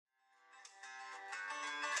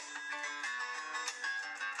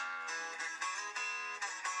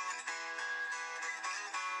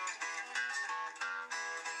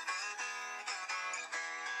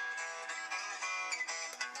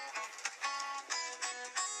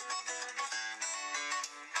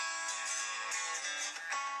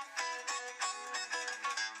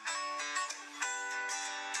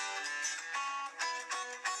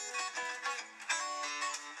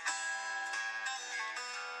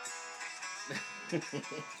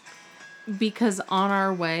Because on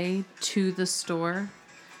our way to the store,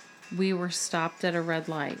 we were stopped at a red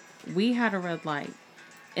light. We had a red light.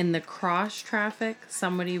 In the cross traffic,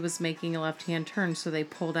 somebody was making a left-hand turn, so they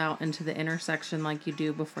pulled out into the intersection like you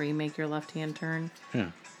do before you make your left-hand turn.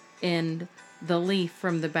 Yeah. And the Leaf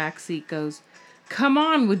from the back seat goes, "Come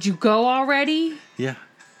on, would you go already?" Yeah.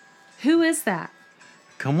 Who is that?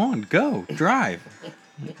 Come on, go. Drive.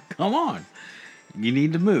 Come on. You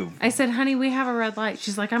need to move. I said, "Honey, we have a red light."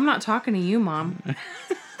 She's like, "I'm not talking to you, Mom."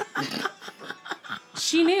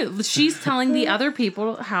 She knew. She's telling the other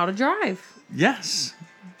people how to drive. Yes.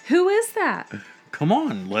 Who is that? Come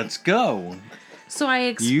on, let's go. So I You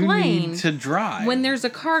explained, need to drive. when there's a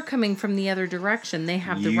car coming from the other direction, they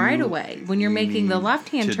have the right of way. When you're making the need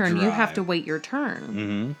left-hand to turn, you have to drive. wait your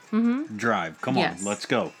turn. Drive. Come Yes. on, let's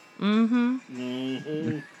go.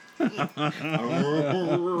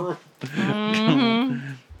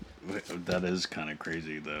 That is kind of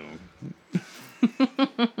crazy, though.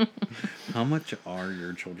 How much are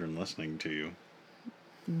your children listening to you?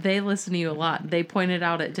 They listen to you a lot. They pointed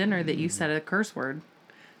out at dinner that you said a curse word,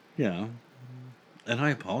 Yeah. And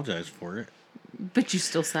I apologize for it. but you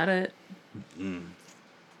still said it.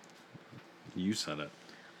 You said it.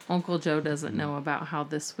 Uncle Joe doesn't know about how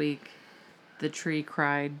this week the tree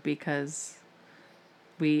cried because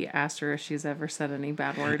we asked her if she's ever said any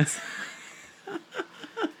bad words.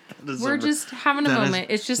 We're just having a moment.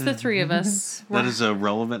 It's just the three of us. That is a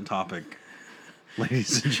relevant topic.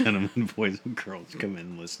 Ladies and gentlemen, boys and girls, come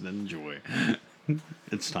in, listen, and enjoy.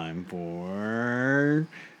 It's time for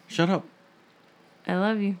Shut Up I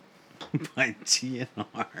love you. by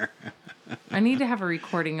TNR. I need to have a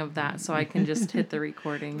recording of that so I can just hit the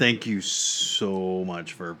recording. Thank you so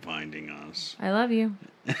much for finding us. I love you.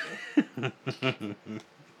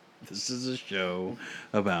 This is a show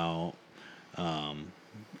about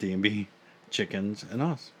D&B, chickens, and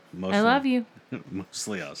us. Mostly, I love you.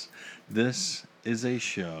 Mostly us. This is a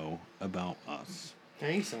show about us. Now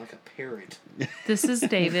you sound like a parrot. This is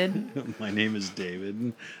David. My name is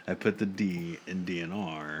David. I put the D in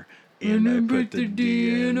DNR, and I put the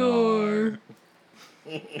D in R.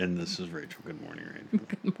 And this is Rachel. Good morning, Rachel.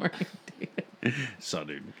 Good morning, David. Saw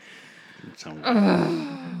dude. Sound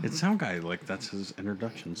guy. It's sound guy. Like that's his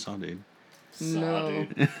introduction. Saw dude. No.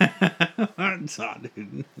 Saw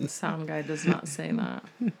dude. The sound guy does not say that.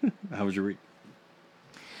 How was your week?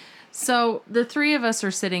 So the three of us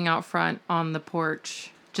are sitting out front on the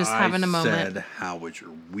porch, just having a moment. I said, how was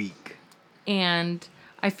your week? And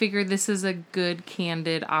I figured this is a good,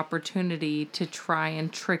 candid opportunity to try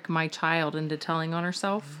and trick my child into telling on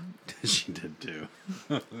herself. She did too.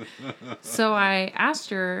 So I asked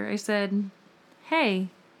her, I said, "Hey,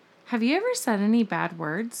 have you ever said any bad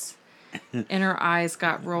words?" And her eyes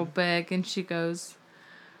got real big and she goes,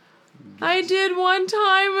 "I did one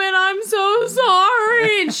time and I'm so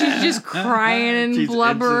sorry." And she's just crying and She's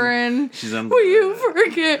blubbering. She's on. "Will you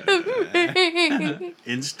forgive me?"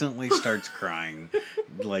 Instantly starts crying.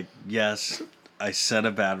 Like, yes, I said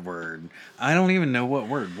a bad word. I don't even know what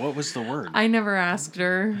word. What was the word? I never asked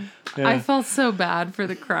her. Yeah. I felt so bad for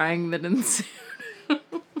the crying that ensued.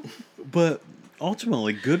 But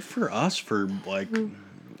ultimately, good for us for like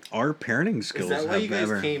our parenting skills. Is that why you guys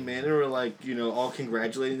ever... came in and were like, all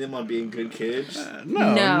congratulating them on being good kids?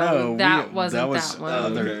 No, that wasn't was that one.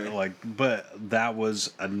 Other, Okay. but that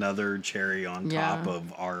was another cherry on top Yeah.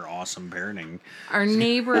 of our awesome parenting. Our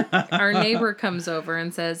neighbor comes over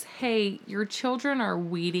and says, "Hey, your children are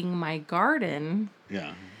weeding my garden."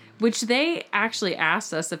 Yeah. Which they actually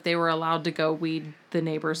asked us if they were allowed to go weed the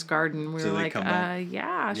neighbor's garden. We So were they like, come back?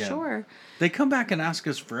 yeah, sure. They come back and ask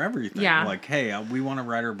us for everything. Yeah. Like, hey, we want to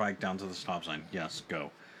ride our bike down to the stop sign. Yes,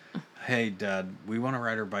 go. Hey, Dad, we want to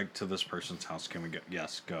ride our bike to this person's house. Can we go?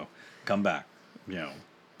 Yes, go. Come back.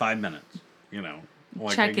 5 minutes.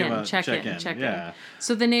 Like Check I give in. Check in. Yeah.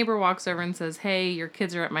 So the neighbor walks over and says, "Hey, your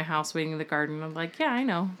kids are at my house weeding the garden." I'm like, "Yeah, I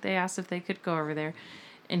know. They asked if they could go over there."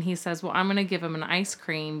 And he says, "Well, I'm going to give them an ice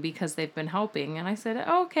cream because they've been helping." And I said,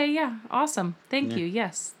 "Oh, okay, yeah, awesome. Thank you.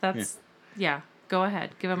 Yes, that's, yeah, go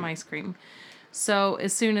ahead. Give them ice cream." So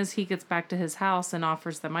as soon as he gets back to his house and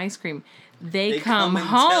offers them ice cream, they come come and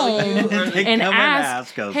tell home you. They and come and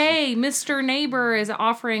ask, us. "Hey, Mr. Neighbor is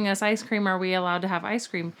offering us ice cream. Are we allowed to have ice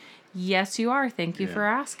cream?" "Yes, you are. Thank you for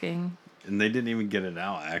asking." And they didn't even get it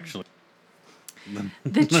out, actually.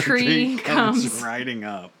 The tree comes riding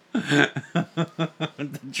up.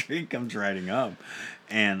 The tree comes riding up.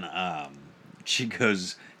 And she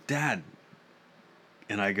goes, "Dad."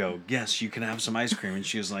 And I go, "Yes, you can have some ice cream." And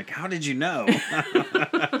she was like, "How did you know?"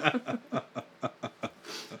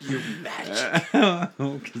 You're magic.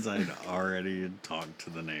 Because I'd already talked to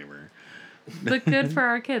the neighbor. But good for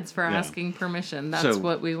our kids for Yeah. asking permission. That's So,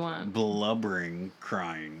 what we want. Blubbering,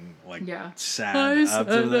 crying, like Yeah. sad. I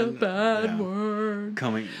after said a that, bad yeah. word.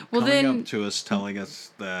 Coming Well, then- up to us, telling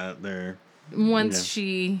us that they're Once Yeah.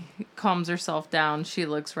 she calms herself down, she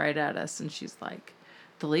looks right at us and she's like,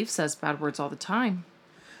 "The leaf says bad words all the time."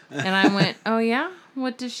 And I went, "Oh yeah?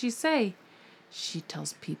 What does she say?" "She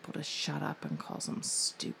tells people to shut up and calls them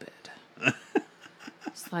stupid."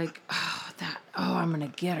 It's like, I'm gonna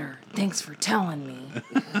get her. Thanks for telling me.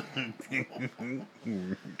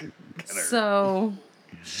 So,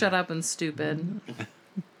 shut up and stupid.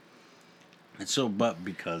 so, but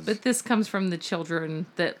because But this comes from the children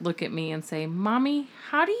that look at me and say, "Mommy,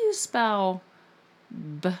 how do you spell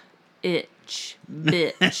bitch?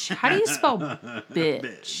 Bitch. How do you spell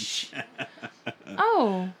bitch?"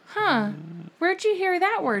 "Oh, huh. Where'd you hear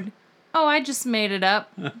that word?" "Oh, I just made it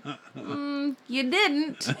up." You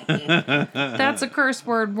didn't. That's a curse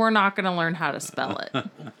word. We're not going to learn how to spell it.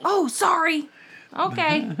 "Oh, sorry."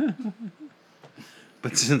 "Okay."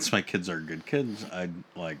 But since my kids are good kids,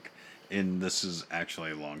 and this is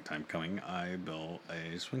actually a long time coming, I built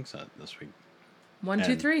a swing set this week. 1,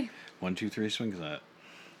 2, 3. 1, 2, 3 swing set.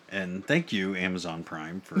 And thank you, Amazon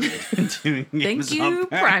Prime, for doing Thank you,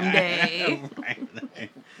 Prime Day.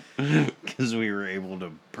 Because we were able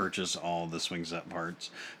to purchase all the swing set parts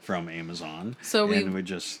from Amazon. So and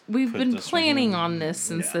we've put been the swing planning in. on this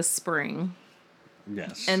since Yeah. this spring.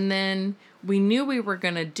 Yes. And then we knew we were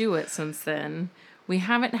going to do it since then. We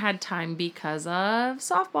haven't had time because of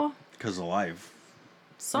softball. Because of life.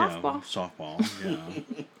 Softball. Softball,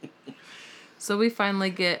 yeah. So we finally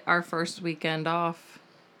get our first weekend off.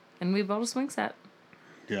 And we built a swing set.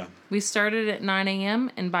 Yeah. We started at 9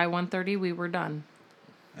 a.m. and by 1:30 we were done.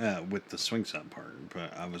 With the swing set part.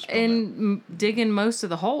 But I was And digging most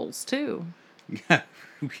of the holes, too. Yeah,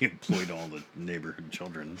 we employed all the neighborhood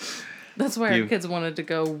children. That's why our kids wanted to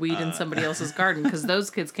go weed in somebody else's garden, because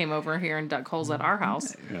those kids came over here and dug holes at our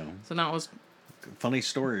house. Yeah. So now it was... Funny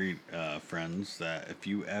story, friends, that if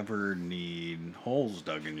you ever need holes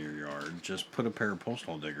dug in your yard, just put a pair of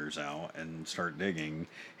postal diggers out and start digging,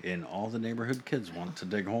 and all the neighborhood kids want to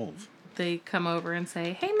dig holes. They come over and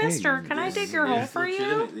say, "Hey, mister, can I dig your hole for you?"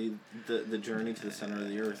 Legitimately, the journey to the center of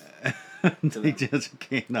the earth. They just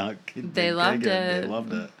cannot. They loved it. They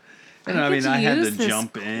loved it. I And I get mean, to I had to use this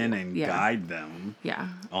jump in and Yeah. guide them. Yeah.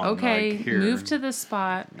 On, Okay, like, here. move to this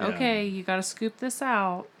spot. Yeah. Okay, you got to scoop this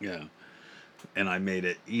out. Yeah. And I made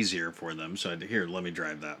it easier for them, so I had to, here, let me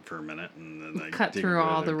drive that for a minute, and then I Cut dig through rid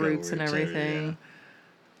all of the roots and yeah. everything.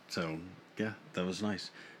 So, yeah, that was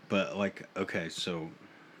nice. But, okay, so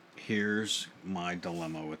here's my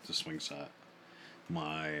dilemma with the swing set.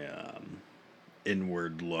 My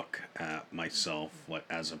inward look at myself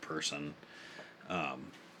as a person.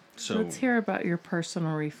 So Let's hear about your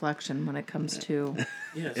personal reflection when it comes to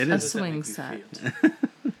Yes, It how is. does that swing make you set. feel?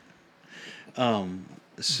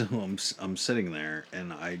 So I'm sitting there,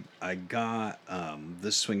 and I got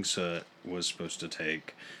this swing set was supposed to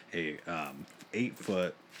take a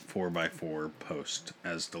 8-foot 4x4 post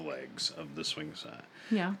as the legs of the swing set.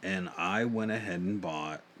 Yeah. And I went ahead and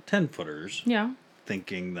bought 10-footers, Yeah.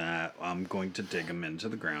 thinking that I'm going to dig them into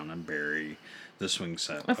the ground and bury the swing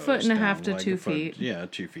set. A foot and a half to down, 2 a foot- feet. Yeah,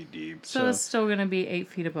 2 feet deep. So it's still going to be 8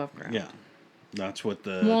 feet above ground. yeah, that's what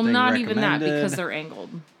the Well, thing not even that recommended. because they're angled.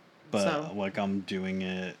 But So- I'm doing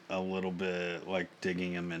it a little bit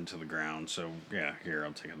digging them into the ground. So yeah, here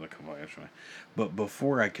I'll take a look actually. But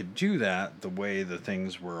before I could do that, the way the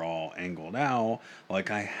things were all angled out,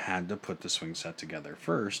 I had to put the swing set together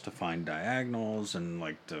first to find diagonals and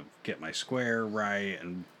to get my square right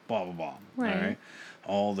and blah blah blah. Right. All right.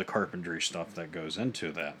 All the carpentry stuff that goes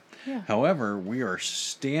into that. Yeah. However, we are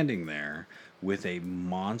standing there with a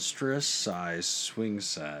monstrous size swing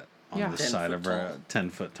set on Yeah. the 10 side foot of our tall.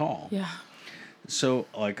 10-foot tall. Yeah. So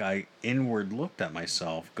I inward looked at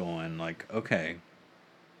myself going okay,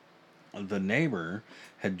 the neighbor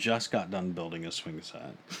had just got done building a swing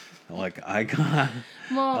set. I got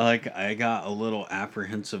Well, I got a little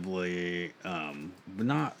apprehensively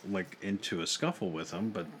not into a scuffle with him,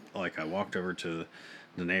 but I walked over to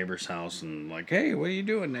the neighbor's house and hey, what are you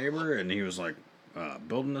doing, neighbor? And he was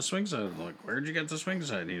building a swing set. I'm where'd you get the swing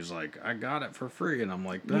set? And he was I got it for free. And I'm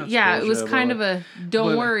that's yeah, it was bullshit, kind blah, of a don't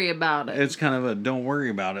but worry about it. it's kind of a don't worry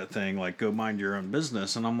about it thing, go mind your own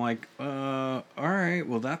business. And I'm all right,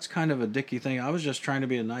 well, that's kind of a dicky thing. I was just trying to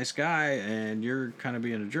be a nice guy, and you're kind of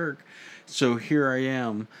being a jerk. So here I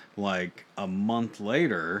am, a month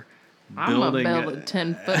later, I'm going to build a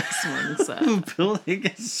 10-foot swing set. building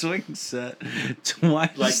a swing set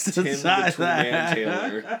twice Like the Tim the size Tool Man that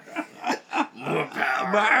Taylor. More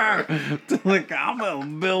power. Like, I'm gonna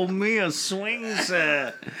build me a swing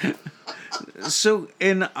set. So,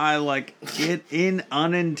 and I like it in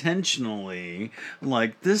unintentionally.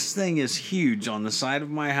 Like, this thing is huge on the side of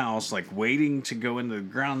my house, like waiting to go into the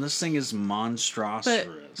ground. This thing is monstrous. But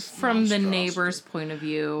from the neighbor's point of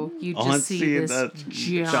view, you just see this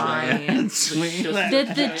giant swing.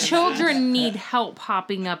 that the children need help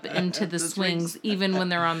hopping up into the swings even when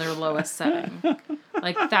they're on their lowest setting.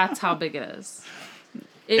 Like, that's how big it is.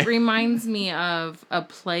 It reminds me of a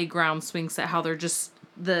playground swing set, how they're just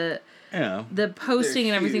the posting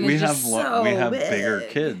and everything we is just so we have big. bigger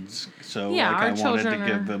kids, so Yeah, like our I wanted to children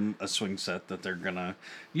give are- them a swing set that they're gonna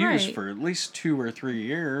use Right. for at least 2 or 3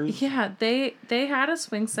 years. Yeah, they had a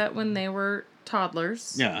swing set when they were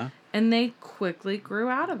toddlers. Yeah. And they quickly grew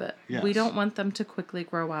out of it. Yes. We don't want them to quickly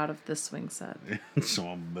grow out of this swing set. So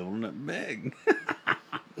I'm building it big.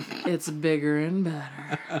 It's bigger and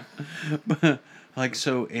better. But like,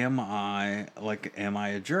 so am I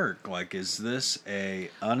a jerk? Like, is this a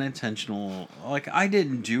unintentional? Like, I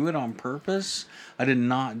didn't do it on purpose. I did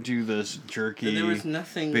not do this jerky. There was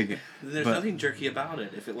nothing. big- There's but- nothing jerky about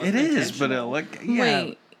it. If it It wasn't is, but intentional.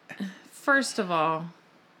 Wait. First of all,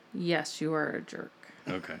 yes, you are a jerk.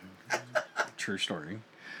 Okay. True story.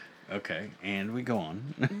 Okay, and we go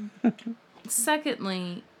on.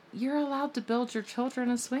 Secondly, you're allowed to build your children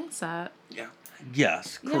a swing set. Yeah.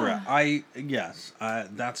 Yes, correct. Yeah.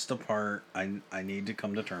 That's the part I need to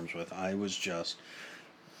come to terms with. I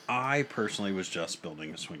personally was just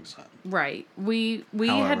building a swing set. Right. We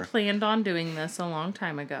However. had planned on doing this a long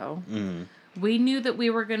time ago. Mm. We knew that we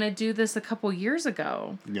were going to do this a couple years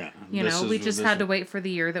ago. Yeah. You know, we just had to wait for the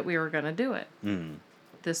year that we were going to do it. Mm.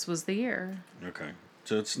 This was the year. Okay.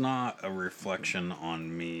 So it's not a reflection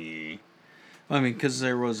on me. I mean, because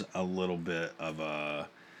there was a little bit of a,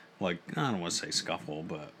 like, I don't want to say scuffle,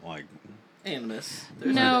 but like, Animus.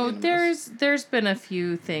 No, animus. there's been a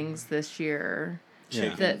few things this year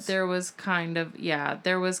yeah. that there was kind of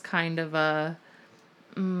a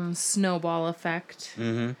snowball effect.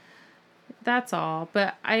 Mm-hmm. That's all.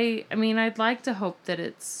 But I mean, I'd like to hope that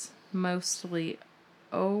it's mostly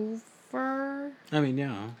over. I mean,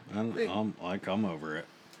 yeah. I'm over it.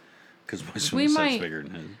 Because my We swing set's might- bigger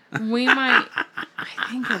than his. We might. I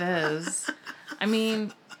think it is. I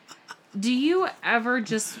mean, do you ever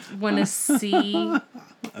just want to see,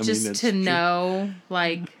 just it's to true. know,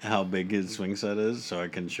 like, How big his swing set is, so I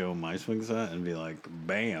can show my swing set and be like,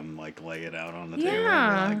 bam, like lay it out on the table.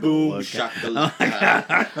 Yeah. And be like, Boom, look at-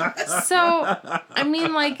 shakalaka. so, I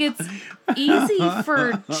mean, like, it's easy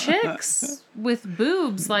for chicks with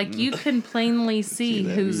boobs. Like, you can plainly see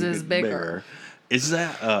that whose you is get bigger. Is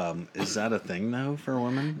that a thing though for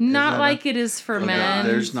women? Not Is that like it is for okay, men.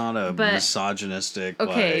 There's not a but- misogynistic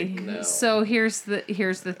Okay, like No. so here's the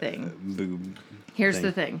thing. boob. Here's thing.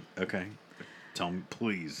 the thing. Okay, tell me,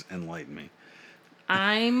 please enlighten me.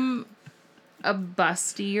 I'm a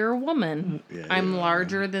bustier woman. Yeah, I'm you are.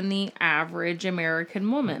 larger than the average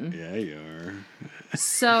American woman. Yeah, you are.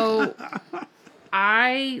 So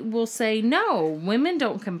I will say no, women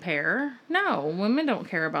don't compare. No, women don't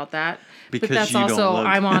care about that. Because but that's you don't also look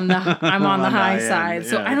I'm on the on the high end, side,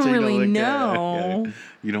 so yeah, I don't you really look at- know. yeah,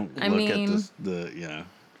 you don't I look mean- at the yeah.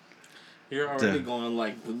 You're already Duh. going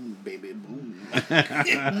like, boom, baby, boom.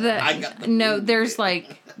 The- I got the no,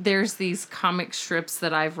 boom. there's these comic strips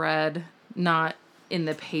that I've read, not in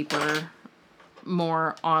the paper,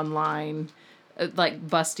 more online, like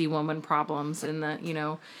busty woman problems in the,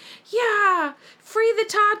 yeah, free the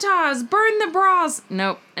tatas, burn the bras.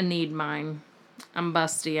 Nope, I need mine. I'm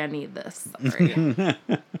busty, I need this. Sorry.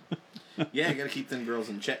 Yeah, you gotta keep them girls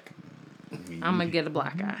in check. I'm gonna get a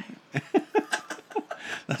black eye.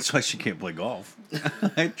 That's why she can't play golf.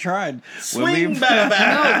 I tried. Swing, baby. No,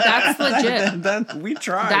 that's legit. We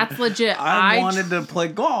tried. That's legit. I I wanted to play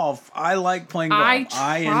golf. I like playing golf. I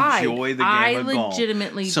tried. enjoy the game I of golf.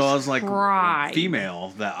 legitimately So I was like, tried.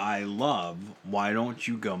 female that I love, why don't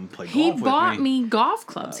you come play He golf bought with me? me golf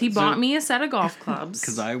clubs. He bought me a set of golf clubs.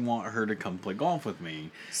 Because I want her to come play golf with me.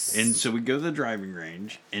 And so we go to the driving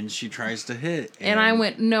range, and she tries to hit. And I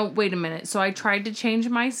went, no, wait a minute. So I tried to change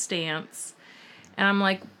my stance. And I'm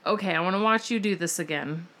like, okay, I want to watch you do this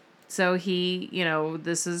again. So he,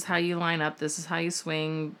 this is how you line up. This is how you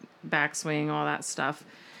swing, backswing, all that stuff.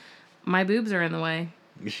 My boobs are in the way.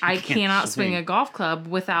 I can't cannot swing swing. a golf club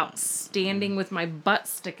without standing with my butt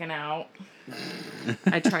sticking out.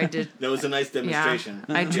 I tried to, That was a nice yeah, demonstration.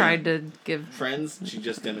 I tried to give, Friends, she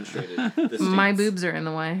just demonstrated. The my stance. boobs are in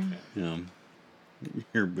the way.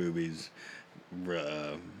 Your boobies.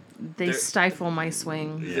 They They're- stifle my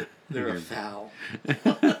swing. Yeah. They're a foul.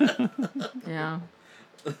 Yeah.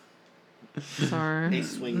 Sorry. A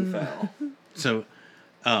swing foul. So,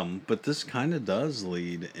 but this kind of does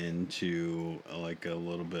lead into like a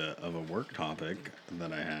little bit of a work topic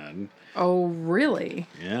that I had. Oh, really?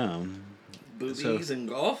 Yeah. Boobies and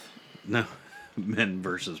golf? No, men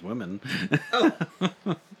versus women. Oh.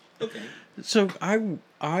 Okay. So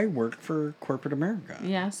I work for corporate America.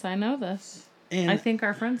 Yes, I know this. And I think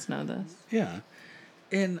our friends know this. yeah.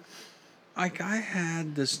 And like I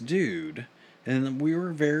had this dude and we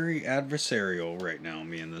were very adversarial right now,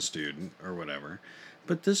 me and this dude or whatever.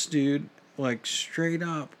 But this dude like straight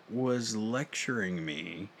up was lecturing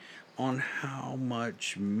me on how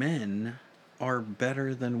much men are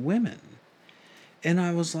better than women. And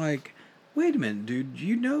I was like, wait a minute, dude,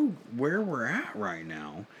 you know where we're at right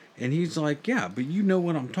now? And he's like, yeah, but you know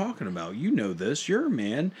what I'm talking about. You know this. You're a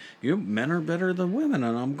man. Men are better than women.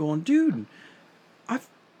 And I'm going, dude,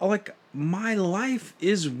 my life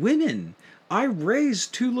is winning. I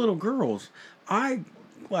raised 2 little girls. I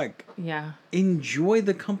Yeah. enjoy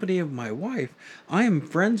the company of my wife. I am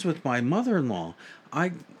friends with my mother-in-law.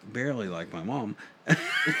 I barely like my mom.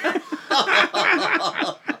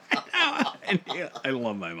 I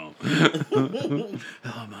love my mom. I love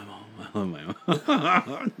my mom. I love my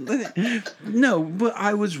mom. No, but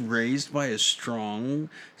I was raised by a strong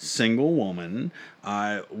single woman.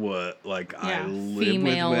 I lived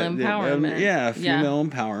female empowerment. Female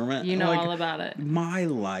empowerment. You know all about it. My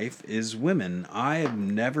life is women. I have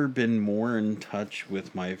never been more in touch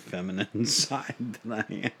with my feminine side than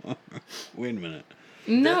I am. Wait a minute.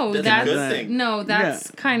 No, that's a good thing. No, that's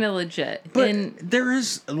kind of legit. But there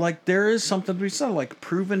is something to be said, like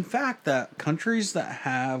proven fact that countries that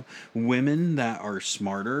have women that are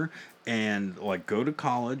smarter and like go to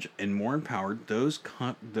college and more empowered, those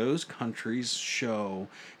countries show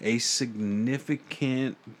a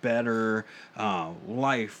significant better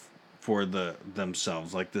life for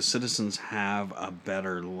themselves. Like the citizens have a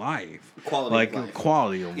better life,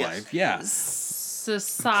 Quality of life. Yeah.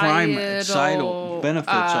 Societal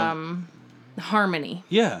benefits of harmony.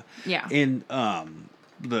 Yeah. Yeah. And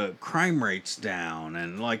the crime rate's down,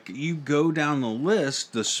 and like you go down the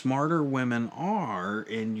list, the smarter women are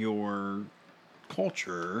in your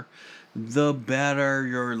culture, the better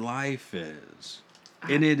your life is.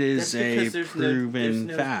 And it is a proven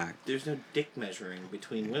fact. There's no dick measuring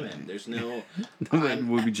between women. There's no...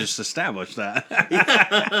 We just established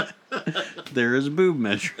that. There is boob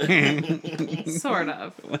measuring. Sort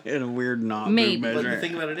of. In a weird not Maybe. boob measuring. But the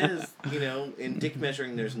thing about it is, in dick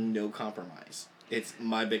measuring, there's no compromise. It's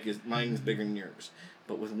mine is bigger than yours.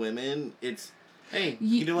 But with women, it's... Hey,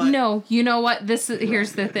 you know what? No, you know what?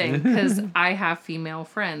 Here's the thing, because I have female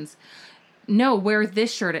friends. No, wear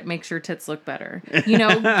this shirt. It makes your tits look better.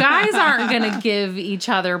 Guys aren't going to give each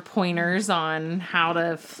other pointers on how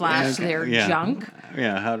to flash their junk.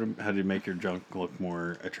 Yeah, how to make your junk look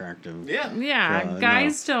more attractive. Yeah. Yeah,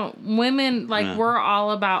 guys don't. Women, we're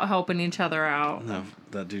all about helping each other out. No,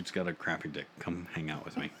 that dude's got a crappy dick. Come hang out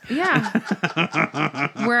with me. Yeah.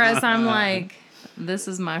 Whereas I'm like, this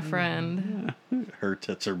is my friend. Her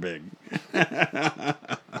tits are big.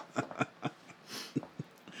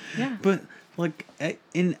 Yeah. But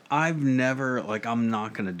I've never I'm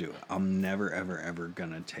not gonna do it. I'm never ever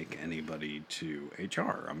gonna take anybody to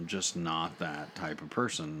HR. I'm just not that type of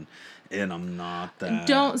person, and I'm not that.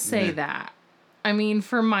 Don't say that. I mean,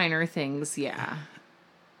 for minor things, yeah.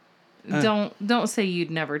 Don't say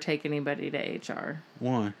you'd never take anybody to HR.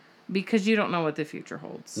 Why? Because you don't know what the future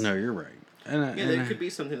holds. No, you're right. There could be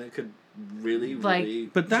something that could really.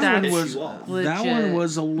 But that one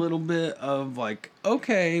was a little bit of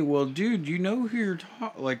okay, well, dude, you know who you're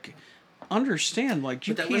understand,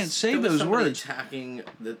 you can't say those words. Attacking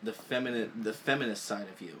the feminist side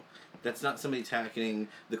of you. That's not somebody attacking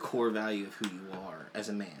the core value of who you are as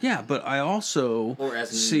a man. Yeah, but I also or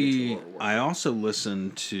as an individual. I also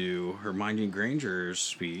listened to Hermione Granger's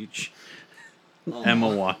speech. Emma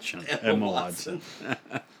Watson.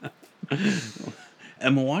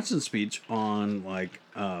 Emma Watson's speech on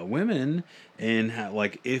women and how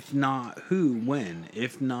if not who, when,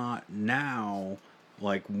 if not now,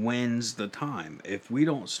 when's the time? If we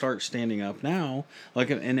don't start standing up now,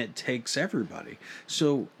 and it takes everybody.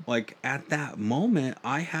 So at that moment,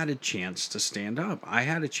 I had a chance to stand up. I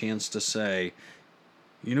had a chance to say,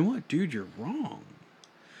 you know what, dude, you're wrong.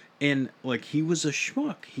 And he was a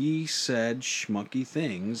schmuck. He said schmucky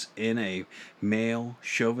things in a male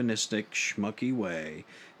chauvinistic schmucky way.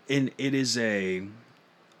 And it is I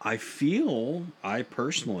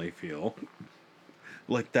personally feel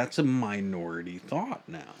like that's a minority thought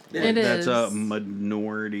now. It That's a is.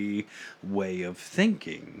 minority way of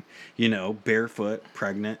thinking. You know, barefoot,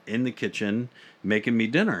 pregnant, in the kitchen, making me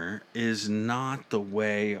dinner is not the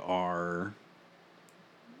way our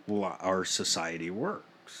society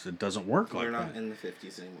works. It doesn't work We're like not that. in the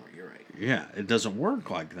 50s anymore. You're right. Yeah, it doesn't work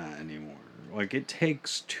like that anymore. Like, it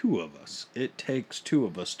takes two of us. It takes two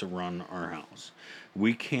of us to run our house.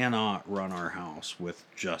 We cannot run our house with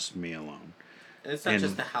just me alone. And it's not And-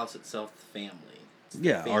 just the house itself, the family. It's the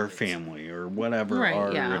Yeah, our families. family or whatever.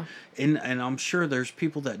 Right, yeah. And I'm sure there's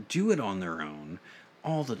people that do it on their own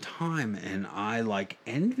all the time, and I like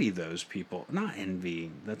envy those people. Not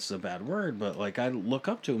envy, that's a bad word, but like I look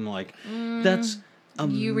up to them like that's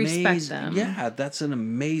amazing. You respect them. Yeah, that's an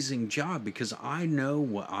amazing job because I know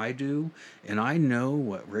what I do and I know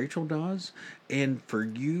what Rachel does, and for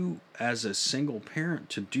you as a single parent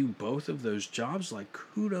to do both of those jobs, like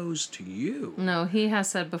kudos to you. No, he has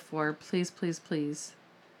said before, please, please, please,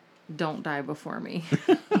 don't die before me.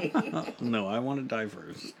 No, I want to die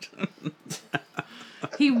first.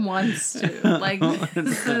 He wants to. Like,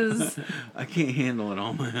 this is... I can't handle it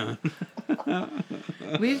on my own.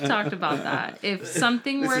 We've talked about that. If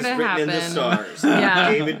something This were is to written happen... in the stars. Yeah.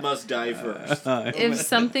 David must die first. If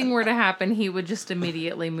something were to happen, he would just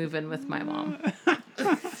immediately move in with my mom.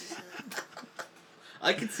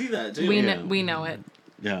 I could see that too. We know it.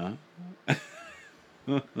 Yeah.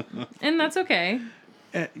 And that's okay.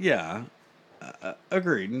 Yeah.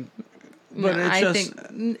 Agreed. No, But it's I just,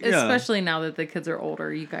 think, yeah. especially now that the kids are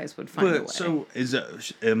older, you guys would find a way. But so is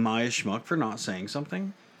it, am I a schmuck for not saying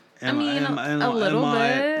something? I mean, a little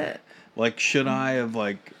bit. Like, should I have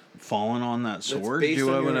like fallen on that sword? based Do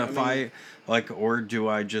I on want your- to I fight? Like, or do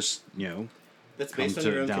I just That's come based on to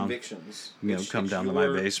your own down- convictions. come down to my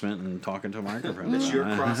basement and talk into a microphone? It's your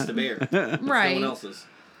cross to bear. It's no Right. one else's.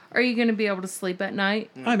 Are you going to be able to sleep at night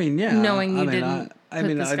I mean, yeah. knowing you I mean, didn't I put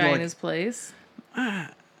mean, this I'd guy in like, his place? Yeah.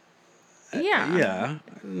 Yeah.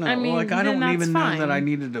 No, I mean, like I then don't even that's know that I fine.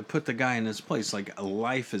 needed to put the guy in his place. Like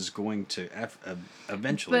life is going to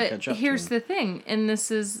eventually But catch up. here's to him. the thing, and this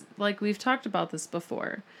is like we've talked about this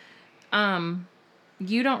before.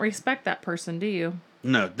 You don't respect that person, do you?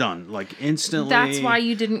 No, done. Like instantly. That's why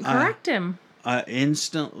you didn't correct him.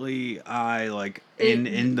 Instantly, I like, It-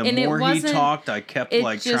 and the and it more he wasn't- talked, I kept it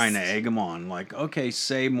like trying to just- egg him on. Like, okay,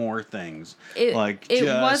 say more things. It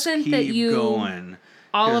Just wasn't keep that you going.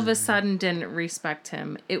 all of a sudden didn't respect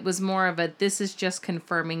him. It was more of a this is just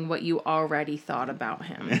confirming what you already thought about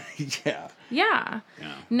him. Yeah. Yeah.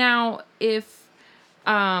 Yeah. Now, if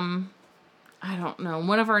I don't know,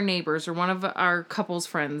 one of our neighbors or one of our couple's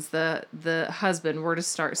friends, the husband were to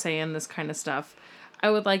start saying this kind of stuff, I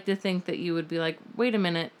would like to think that you would be like, "Wait a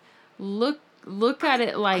minute. Look at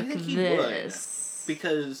it like I think he this." would,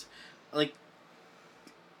 because, like,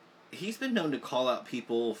 he's been known to call out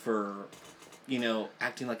people for,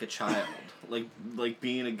 acting like a child, like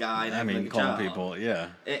being a guy. And I acting mean, like a calling child. people, yeah.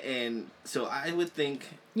 And so I would think,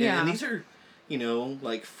 Yeah. and these are,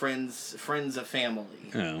 like friends of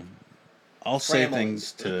family. Yeah. I'll say Families.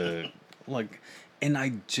 things to, like, and I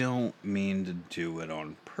don't mean to do it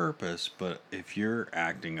on purpose, but if you're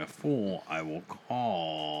acting a fool, I will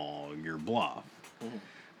call your bluff.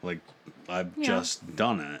 Like, I've Yeah. just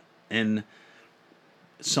done it. And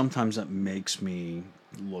sometimes that makes me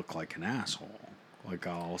look like an asshole. Like,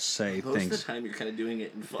 I'll say Most of the things. time, you're kind of doing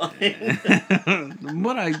it in fun.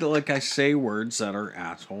 But I say words that are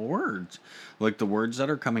asshole words. Like the words that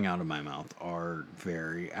are coming out of my mouth are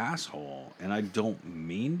very asshole. And I don't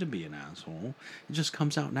mean to be an asshole. It just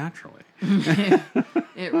comes out naturally.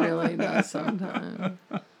 It really does sometimes.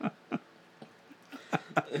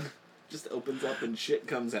 Just opens up and shit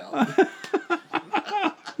comes out.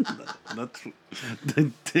 That's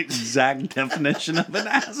the exact definition of an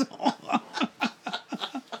asshole.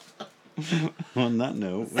 On that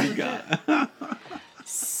note, what do you got?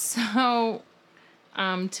 So,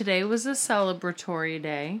 today was a celebratory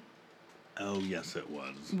day. Oh, yes, it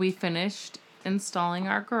was. We finished installing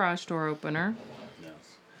our garage door opener. Yes.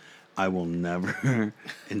 I will never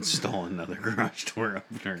install another garage door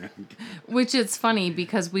opener. Which it's funny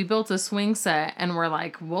because we built a swing set and we're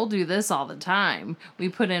like, we'll do this all the time. We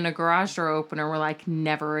put in a garage door opener, we're like,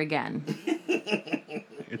 never again.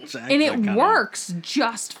 It's And it actually works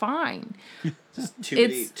just fine. Too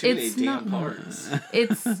many It's damn not- parts.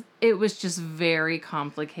 It was just very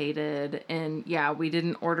complicated, and yeah, we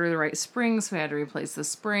didn't order the right springs, so we had to replace the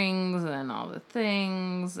springs and all the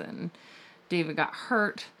things, and David got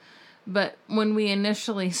hurt. But when we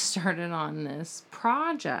initially started on this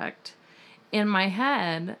project, in my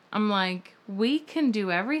head, I'm like, we can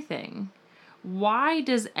do everything. Why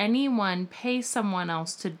does anyone pay someone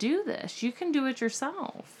else to do this? You can do it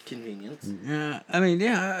yourself. Convenience. Yeah, I mean,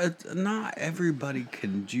 yeah, not everybody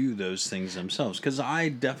can do those things themselves, because I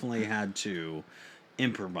definitely had to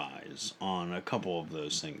improvise on a couple of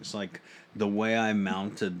those things, like the way I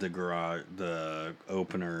mounted the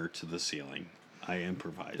opener to the ceiling. I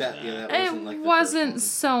improvised that. That It wasn't like the wasn't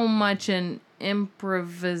first so much an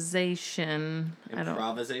improvisation. one.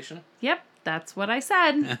 Improvisation? Yep, that's what I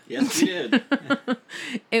said. Yes, you did.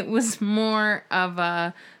 It was more of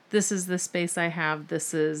a, this is the space I have,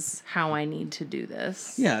 this is how I need to do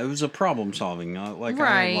this. Yeah, it was a problem solving. Like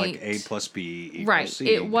I had like A plus B equals Right. C.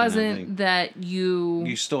 It kind of wasn't thing. that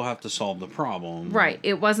You still have to solve the problem. Right.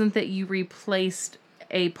 It wasn't that you replaced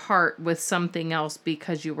a part with something else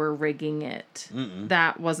because you were rigging it.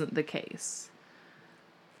 That wasn't the case.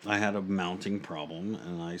 I had a mounting problem,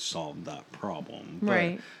 and I solved that problem. But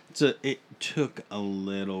Right. it took a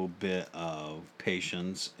little bit of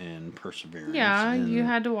patience and perseverance. Yeah, and you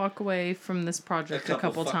had to walk away from this project a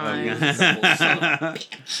couple times. a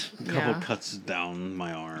couple Yeah. cuts down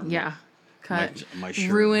my arm. Yeah. Cut. My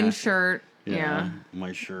shirt Ruined had- shirt. Yeah.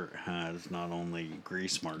 My shirt has not only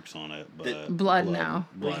grease marks on it, but Blood now.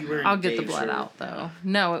 Well, you were- I'll get the Dave blood shirt. out, though.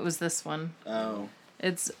 No, it was this one. Oh.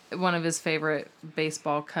 It's one of his favorite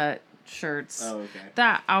baseball cut shirts. Oh, okay.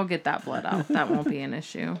 That I'll get that blood out. That won't be an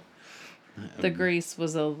issue. The grease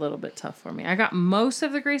was a little bit tough for me. I got most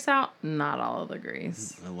of the grease out, not all of the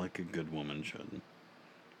grease. like a good woman should.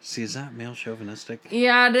 See, is that male chauvinistic?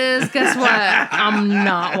 Yeah, it is. Guess what? I'm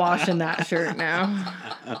not washing that shirt now.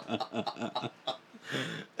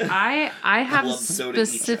 I have Club soda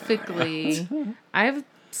each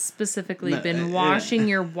specifically been washing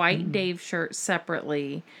your white Dave shirt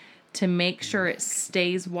separately to make sure it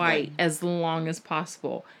stays white as long as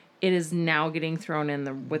possible. It is now getting thrown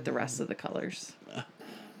in with the rest of the colors.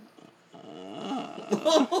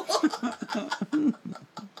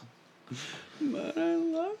 But I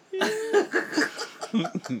love you.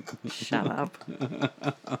 Shut up.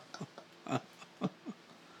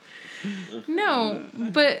 No,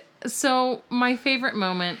 but so my favorite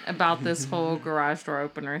moment about this whole garage door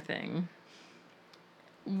opener thing,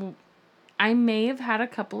 I may have had a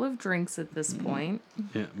couple of drinks at this point.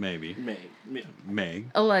 Yeah, maybe. May.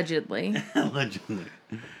 Allegedly. Allegedly.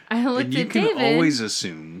 I looked And you at can David. always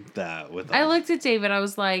assume that with us. I looked at David. I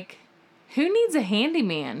was like, who needs a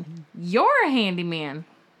handyman? You're a handyman.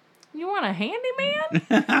 You want a handyman?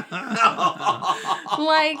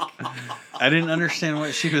 Like, I didn't understand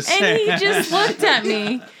what she was and saying. he just looked at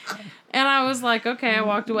me. And I was like, okay, I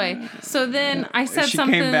walked away. So then I said She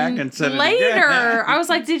something came back and said it later. again. I was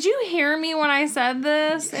like, did you hear me when I said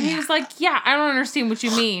this? And he was like, yeah, I don't understand what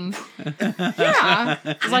you mean. Yeah.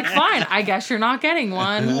 I was like, fine, I guess you're not getting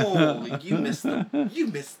one. Oh, you missed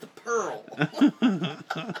the pearl.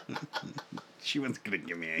 She wasn't going to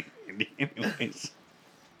give me a handy anyways.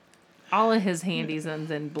 All of his handies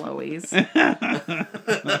ends in blowies.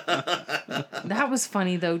 That was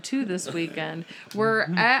funny though too this weekend. We're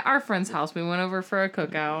at our friend's house. We went over for a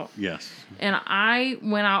cookout. Yes. And I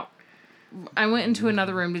went into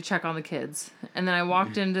another room to check on the kids. And then I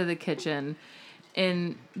walked into the kitchen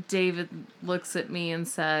and David looks at me and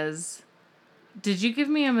says, "Did you give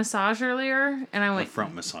me a massage earlier?" And I went, A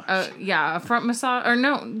front massage. yeah, a front massage. Or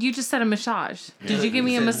no, you just said a massage. Did you give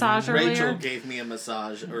me a massage Rachel earlier? gave me a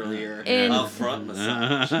massage earlier. In- A front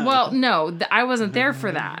massage. Well, no, I wasn't there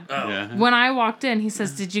for that. Yeah. When I walked in, he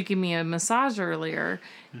says, "Did you give me a massage earlier?"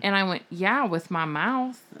 And I went, "Yeah, with my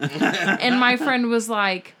mouth." And my friend was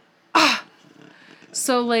like, "Ah."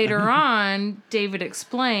 So later on, David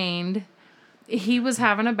explained he was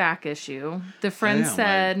having a back issue. The friend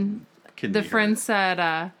said,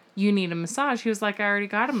 "You need a massage." He was like, "I already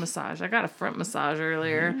got a massage. I got a front massage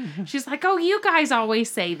earlier." She's like, "Oh, you guys always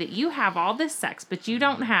say that you have all this sex, but you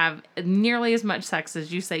don't have nearly as much sex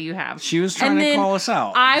as you say you have." She was trying And to then call us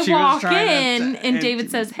out. I She was walk trying in to- and David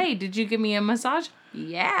says, "Hey, did you give me a massage?"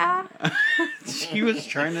 "Yeah." She was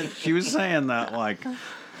saying that like,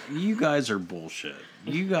 you guys are bullshit.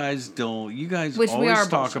 You guys Which we always are talk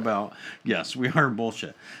bullshit. about, yes, we are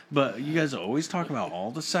bullshit. But you guys always talk about all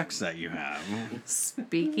the sex that you have.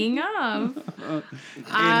 Speaking of,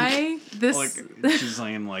 She's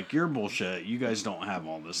saying like, you're bullshit. You guys don't have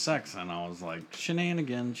all this sex. And I was like,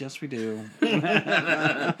 shenanigans. Yes, we do.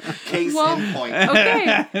 Case Well, in point.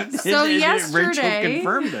 okay. So Rachel yesterday,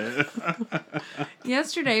 confirmed it.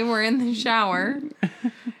 we're in the shower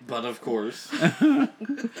But of course.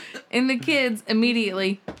 and the kids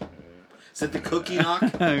immediately, Is it the cookie knock?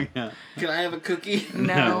 Yeah. Can I have a cookie?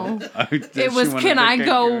 no. It It was, "Can I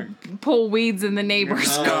go pull weeds in the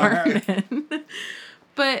neighbor's Oh, garden?"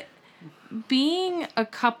 But being a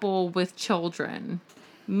couple with children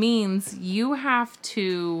means you have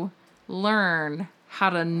to learn how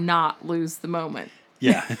to not lose the moment.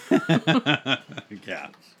 Yeah. Yeah.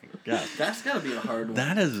 Yeah. That's gotta be a hard one.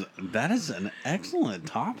 That is an excellent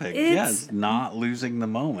topic. It's- Yes, not losing the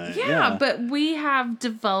moment. Yeah, but we have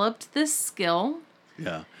developed this skill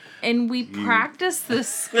yeah. and we practice this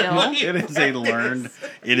skill. It is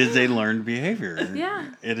a learned behavior.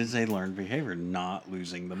 Yeah. It is a learned behavior, not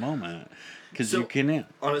losing the moment. Because So- you can.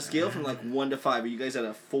 On a scale from like 1 to 5, are you guys at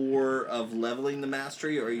a 4 of leveling the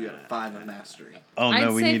mastery, or are you at a 5 of mastery? Oh no,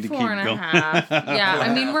 I'd we say need to keep 4.5. going. Yeah,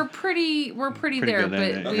 I mean we're pretty there, good at but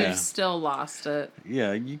it, we've yeah. still lost it.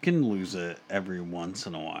 Yeah, you can lose it every once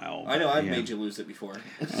in a while. I know I've yeah. made you lose it before.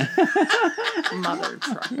 Mother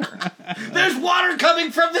trucker. There's water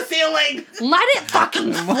coming from the ceiling! Let it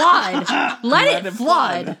fucking flood. Let it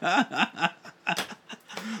flood.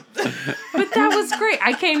 But that was great.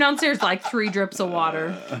 I came downstairs like 3 drips of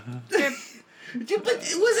water. Drip. But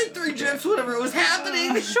it wasn't 3 drips, whatever it was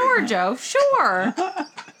happening. Sure, Joe. Sure. That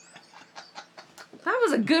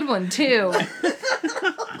was a good one too.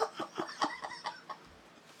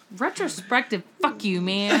 Retrospective. Fuck you,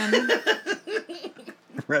 man.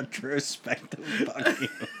 Retrospective. Fuck you.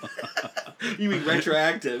 You mean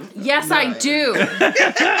retroactive? Yes, I Right. do.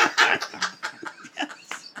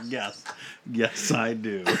 Yes. Yes, I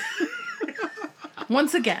do.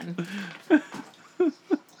 Once again.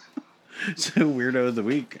 So, weirdo of the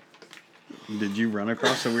week. Did you run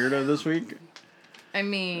across a weirdo this week? I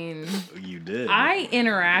mean, You did. I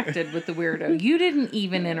interacted with the weirdo. You didn't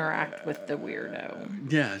even interact with the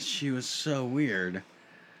weirdo. Yeah, she was so weird.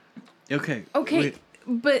 Okay. Okay, wait.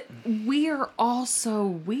 but we are all so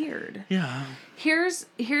weird. Yeah. Here's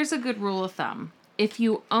a good rule of thumb. If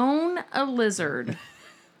you own a lizard,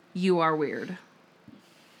 you are weird.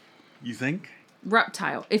 You think?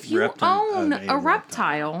 Reptile. If you Reptile. own Okay, a reptile.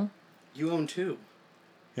 reptile, You own 2.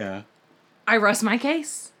 Yeah. I rest my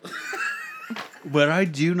case. But I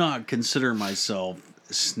do not consider myself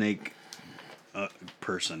snake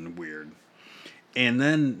person weird. And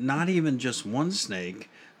then not even just one snake,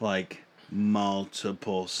 like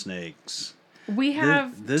multiple snakes. We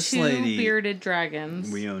have this 2 lady- bearded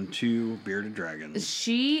dragons. We own 2 bearded dragons.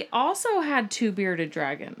 She also had 2 bearded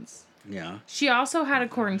dragons. Yeah. She also had a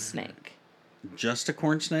corn snake. Just a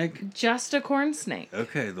corn snake? Just a corn snake.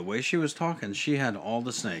 Okay, the way she was talking, she had all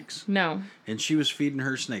the snakes. No. And she was feeding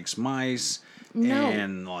her snakes mice. No.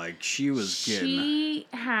 And like she was getting. She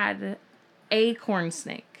had a corn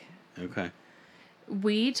snake. Okay.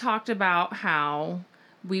 We talked about how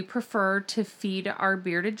we prefer to feed our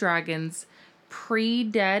bearded dragons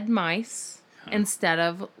pre-dead mice instead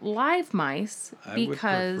of live mice I would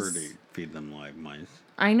because prefer to feed them live mice.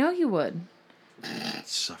 I know you would.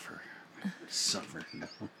 Suffer. Suffer.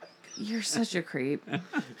 You're such a creep.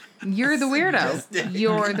 You're the weirdo.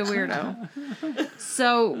 You're the weirdo.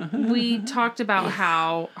 So we talked about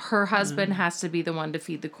how her husband has to be the one to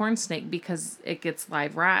feed the corn snake because it gets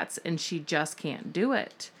live rats and she just can't do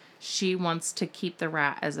it. She wants to keep the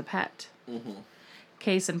rat as a pet.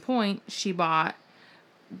 Case in point, she bought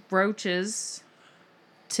roaches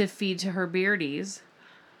to feed to her beardies.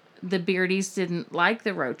 The beardies didn't like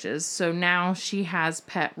the roaches, so now she has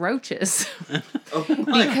pet roaches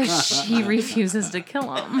because she refuses to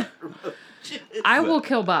kill them. I will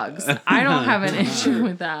kill bugs. I don't have an issue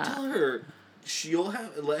with that. Tell her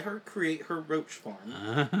let her create her roach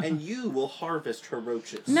farm, and you will harvest her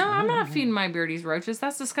roaches. No, I'm not feeding my beardies roaches.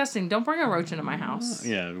 That's disgusting. Don't bring a roach into my house.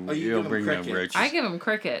 Yeah, you you'll give 'em bring up crickets. roaches. I give them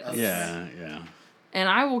crickets. Yeah, yeah. And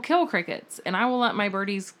I will kill crickets. And I will let my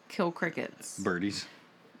birdies kill crickets. Birdies.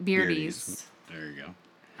 Beardies. There you go.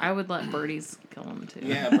 I would let birdies kill them too.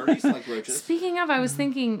 Yeah, birdies like roaches. Speaking of, I was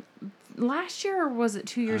thinking last year, or was it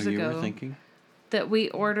 2 years You ago, were thinking? that we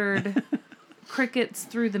ordered crickets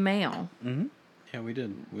through the mail. Mm-hmm. Yeah, we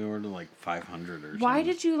did. We ordered like 500 or something. Why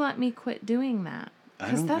did you let me quit doing that? I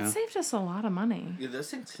Because don't that know. saved us a lot of money. Yeah, those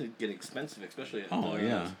things can get expensive, especially at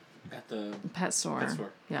at the. Pet store. Pet store.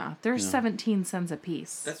 Yeah, they're 17 cents a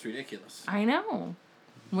piece. That's ridiculous. I know.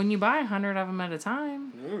 When you buy 100 of them at a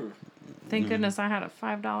time. Ooh, Thank goodness I had a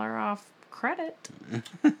 $5 off credit.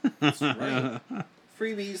 that's right.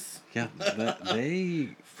 Freebies, Yeah,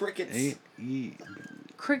 they frickets.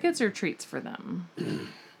 Crickets are treats for them.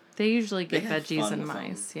 They usually get They have veggies fun and with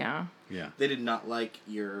mice. Yeah. Yeah. They did not like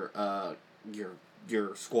your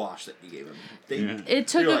squash that you gave them. They Yeah. It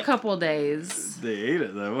took You're a like- couple days. They ate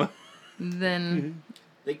it though. Then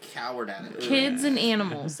they cowered at it. kids and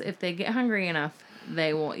animals, if they get hungry enough,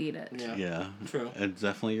 they will eat it. Yeah. Yeah. True. It's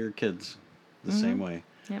definitely your kids the same way.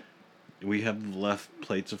 Yep. We have left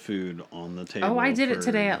plates of food on the table. Oh, I did it for-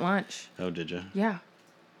 today at lunch. Oh, did you? Yeah.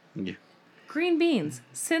 Yeah. Green beans.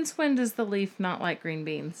 Since when does the leaf not like green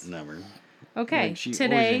beans? Never. Okay, Like, she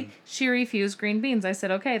today always- she refused green beans. I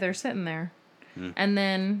said, okay, they're sitting there. And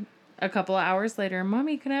then a couple of hours later,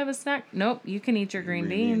 Mommy, can I have a snack? Nope, you can eat your green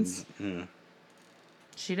beans. Yeah.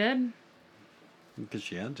 She did. Because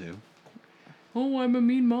she had to. Oh, I'm a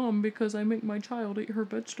mean mom because I make my child eat her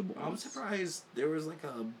vegetables. I'm surprised there was like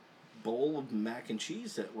a bowl of mac and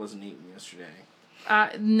cheese that wasn't eaten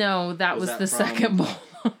yesterday. No, that was that the from- second bowl.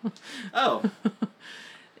 Oh,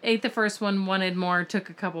 Ate the first one, wanted more, took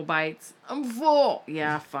a couple bites. I'm full.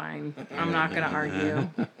 Yeah, fine. I'm not going to argue.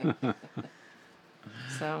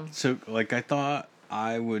 So, like, I thought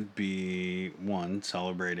I would be, one,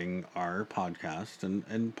 celebrating our podcast.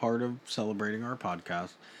 And part of celebrating our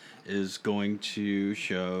podcast is going to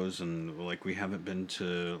shows. And, like, we haven't been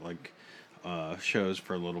to, like, shows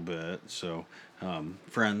for a little bit. So,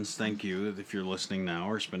 friends, thank you if you're listening now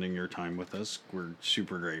or spending your time with us. We're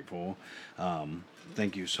super grateful.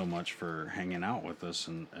 Thank you so much for hanging out with us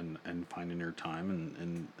and finding your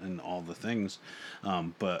time and all the things.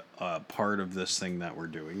 But part of this thing that we're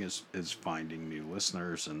doing is finding new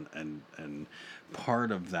listeners, and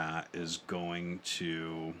part of that is going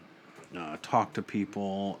to talk to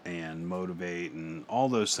people and motivate and all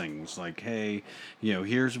those things. Like, hey,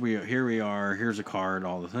 here we are, here's a card,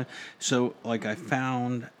 all the things. So, like, I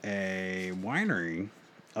found a winery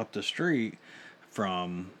up the street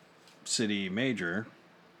from City Major,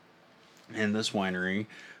 and this winery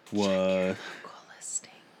was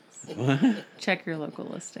Check your local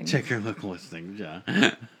listings. check your local listings, yeah.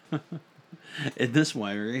 And this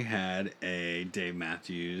winery had a Dave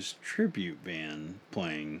Matthews tribute band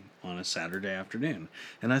playing on a Saturday afternoon,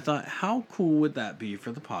 and I thought, how cool would that be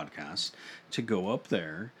for the podcast to go up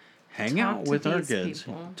there, hang Talk out to with our these kids,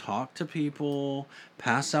 people. talk to people,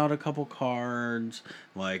 pass out a couple cards,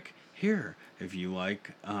 like, here, if you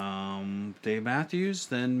like Dave Matthews,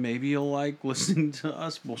 then maybe you'll like listening to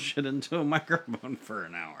us bullshit into a microphone for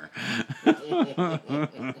an hour.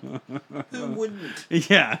 who wouldn't?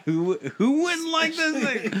 Yeah, who wouldn't like this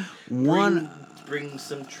thing? Bring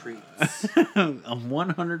some treats.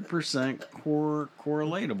 100%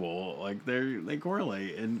 correlatable. Like they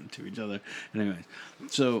correlate into each other. Anyways,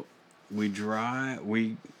 so we're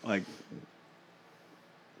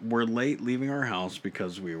late leaving our house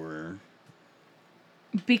because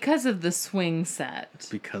Because of the swing set.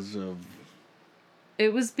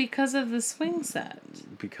 It was because of the swing set.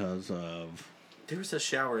 There was a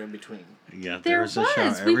shower in between. Yeah, There there's was. a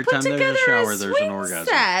shower. We Every put time there's together a shower, a there's an swing orgasm.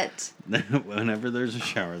 set. Whenever there's a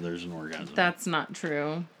shower, there's an orgasm. That's not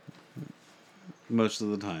true. Most of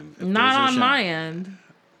the time. If Not there's a on shower- my end.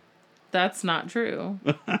 That's not true.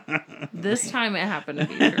 This time it happened to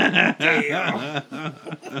be true.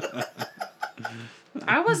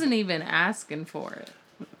 I wasn't even asking for it.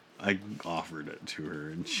 I offered it to her,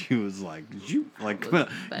 and she was like, "Did you like? was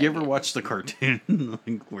You ever begging. watch the cartoon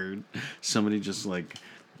like where somebody just like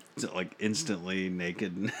instantly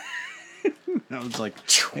naked?" I was like,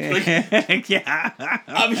 "Yeah,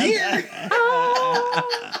 I'm here.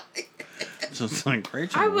 So it's like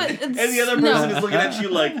Rachel. I would. And the other person is looking at you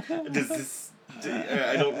like, does this?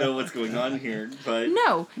 I don't know what's going on here, but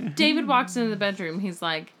No. David walks into the bedroom. He's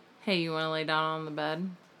like, "Hey, you want to lay down on the bed?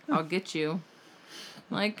 I'll get you."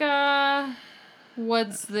 Like,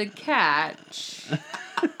 what's the catch?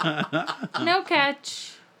 No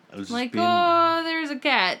catch. I was just Like, being, oh, there's a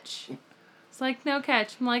catch. It's like, no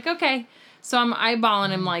catch. I'm like, okay. So I'm eyeballing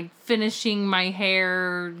him, like, finishing my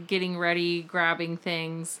hair, getting ready, grabbing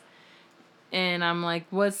things. And I'm like,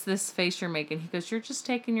 what's this face you're making? He goes, you're just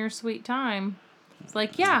taking your sweet time. It's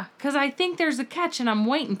like, yeah, because I think there's a catch and I'm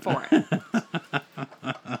waiting for it.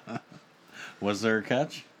 Was there a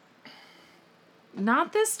catch?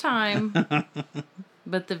 Not this time,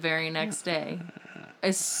 but the very next day.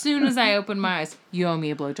 As soon as I opened my eyes, you owe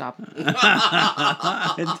me a blowjob.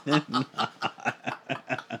 I did not.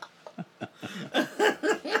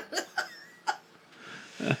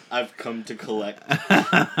 I've come to collect.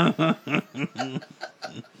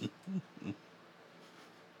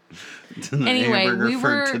 Anyway, hamburger we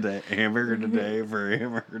for were- today. Hamburger today for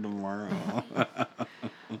hamburger tomorrow.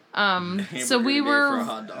 So we Hamburger day for a were,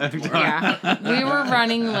 hot dog tomorrow. yeah, we were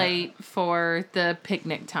running late for the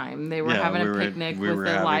picnic time. They were Yeah, having we a were- picnic we with were the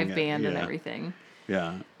having live it, band and yeah. everything.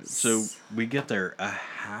 Yeah. So we get there a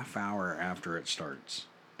half hour after it starts.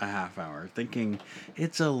 A half hour, thinking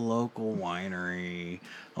it's a local winery.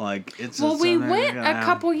 Like it's. Well, we something went we're gonna a have.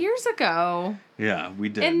 couple years ago, Yeah, we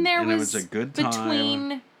did, and there it was a good time.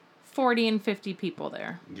 between 40 and 50 people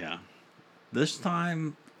there. Yeah. This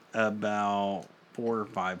time, about 400 or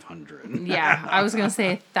 500. Yeah, I was gonna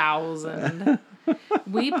say 1,000.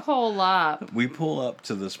 We pull up. We pull up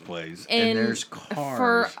to this place, and there's cars.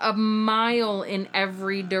 For a mile in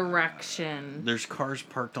every direction. There's cars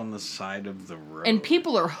parked on the side of the road. And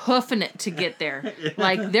people are hoofing it to get there.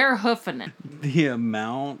 Like, they're hoofing it. The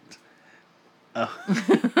amount...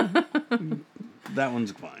 that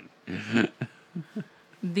one's fine.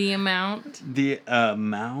 The amount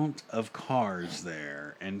of cars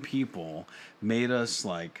there and people made us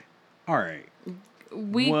like, all right.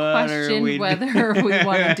 We questioned whether we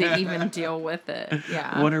wanted to even deal with it.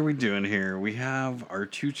 Yeah. What are we doing here? We have our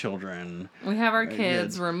 2 children. We have our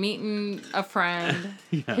kids. We're meeting a friend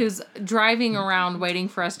who's driving around waiting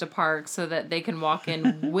for us to park so that they can walk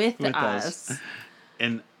in with us.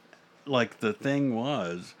 And like the thing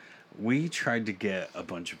was, we tried to get a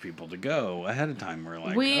bunch of people to go ahead of time. We're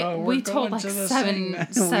like, we told like seven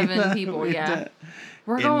people. Yeah.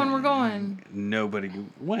 We're going. Nobody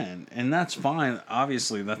went. And that's fine.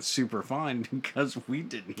 Obviously, that's super fine because we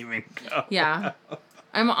didn't even go. Yeah.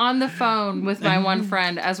 I'm on the phone with my one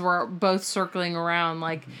friend as we're both circling around.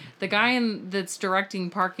 Like, the guy that's directing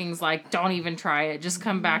parking's like, don't even try it. Just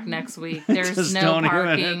come back next week. There's no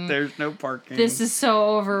parking. There's no parking. This is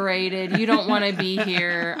so overrated. You don't want to be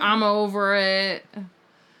here. I'm over it.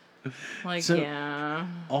 Like, so, yeah.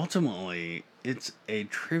 Ultimately, it's a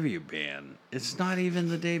tribute band. It's not even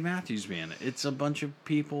the Dave Matthews Band. It's a bunch of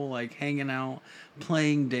people like hanging out,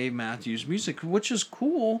 playing Dave Matthews music, which is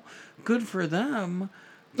cool. Good for them.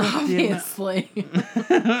 Obviously.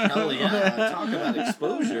 Hell yeah. Talk about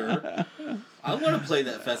exposure. I want to play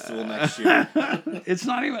that festival next year. It's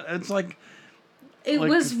not even, it's like... It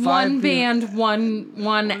was one band,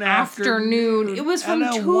 one afternoon. It was from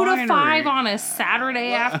 2 to 5 on a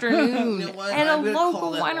Saturday afternoon at a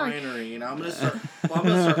local winery. And I'm gonna start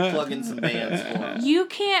plugging some bands for them. You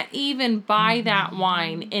can't even buy that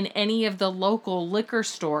wine in any of the local liquor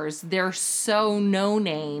stores. They're so no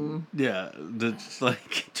name. Yeah, that's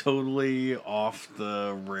like totally off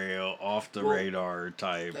the radar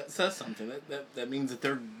type. That says something. That means that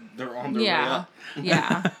they're on their way up.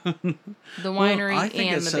 Yeah. The winery I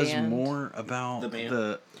think and it the says band. More about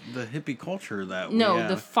the hippie culture that we have.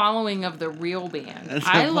 The following of the real band.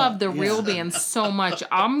 I love the real band so much.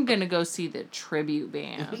 I'm gonna go see the tribute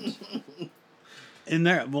band. And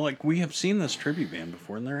they're like, we have seen this tribute band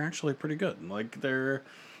before, and they're actually pretty good. Like they're,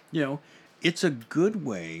 it's a good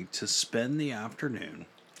way to spend the afternoon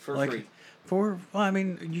for free. I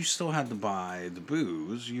mean, you still had to buy the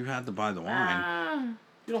booze. You had to buy the wine.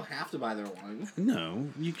 You don't have to buy their wine. No,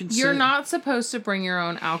 you can. You're not supposed to bring your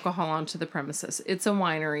own alcohol onto the premises. It's a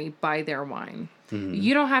winery. Buy their wine. Mm-hmm.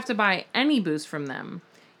 You don't have to buy any booze from them.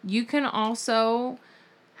 You can also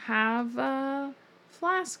have a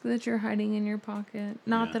flask that you're hiding in your pocket.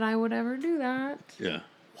 Not that I would ever do that. Yeah.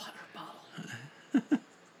 Water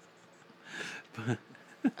bottle.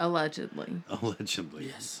 Allegedly.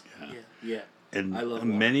 Yes. Yeah. And I love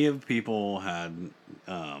many of people had,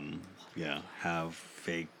 have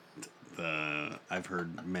faked I've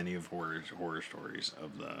heard many of horror stories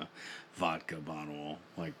of the vodka bottle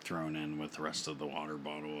like thrown in with the rest of the water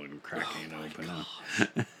bottle and cracking open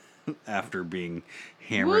after being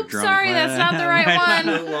hammered drunk. Sorry, that's not the right one.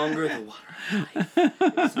 No longer the water of life.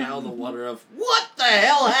 It's now the water of what the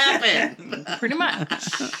hell happened? Pretty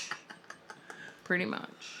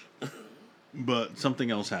much. But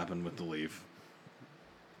something else happened with the Leaf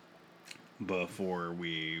before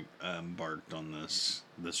we embarked on this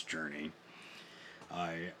journey.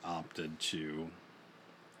 I opted to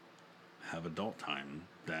have adult time.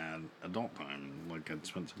 Like I'd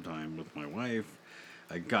spent some time with my wife.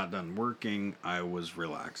 I got done working. I was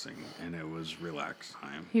relaxing, and it was relaxed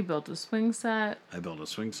time. He built a swing set. I built a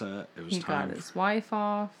swing set. It was he time. He got his wife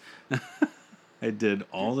off. I did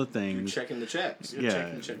all the things. You're checking the checks. You're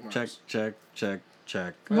checking the check marks. Check.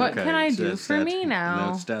 What can I do for me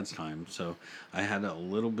now? That's Dad's time. So I had a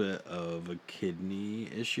little bit of a kidney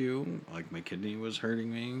issue. Like my kidney was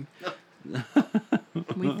hurting me.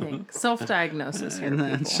 We think. Self-diagnosis here, and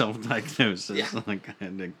then people. Self-diagnosis. Yeah. Like I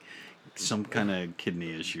had some kind of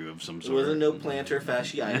kidney issue of some sort. It wasn't no plantar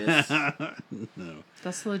fasciitis. No.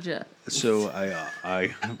 That's legit. So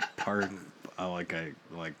I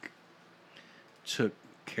took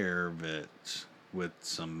care of it with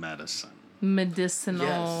some medicine.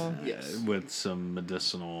 Medicinal. Yes. With some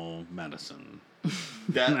medicinal medicine.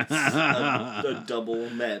 That's a double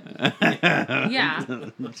med. Yeah.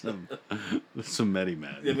 some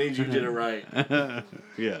Medi-Med. It means you did it right.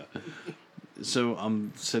 Yeah. So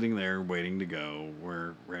I'm sitting there waiting to go.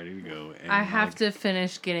 We're ready to go. And I have to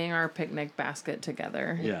finish getting our picnic basket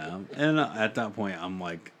together. Yeah, and at that point, I'm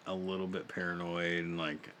like a little bit paranoid and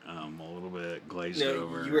like a little bit glazed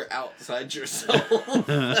over. You were outside yourself.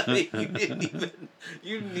 You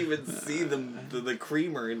didn't even see the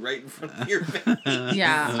creamer right in front of your face.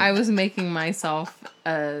 Yeah, I was making myself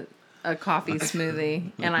a coffee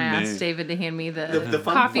smoothie, and I asked David to hand me The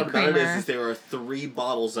fun coffee part about it creamer. is there are 3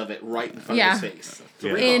 bottles of it right in front of his face.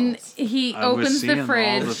 3 And bottles. he I was opens seeing the all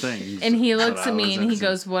fridge, the things and he that looks I at me was and he into.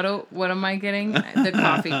 goes, "What am I getting? The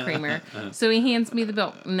coffee creamer." So he hands me the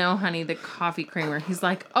bill. No, honey, the coffee creamer. He's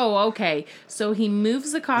like, "Oh, okay." So he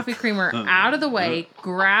moves the coffee creamer out of the way,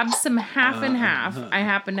 grabs some half and half I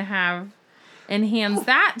happen to have, and hands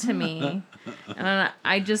that to me. And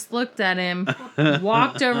I just looked at him,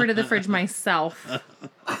 walked over to the fridge myself,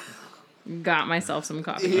 got myself some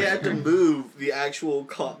coffee. He had to move the actual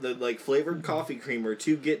flavored coffee creamer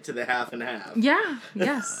to get to the half and half. Yeah,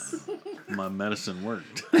 yes. My medicine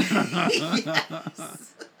worked. It's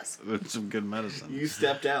some good medicine. You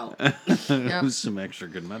stepped out. It was some extra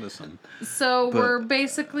good medicine. So But- we're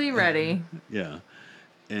basically ready. Yeah,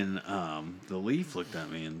 and the leaf looked at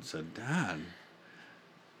me and said, "Dad,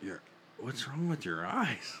 what's wrong with your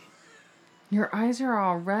eyes? Your eyes are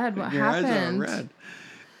all red. What Your happened? eyes are red."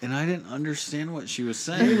 And I didn't understand what she was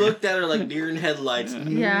You saying. looked at her like deer in headlights.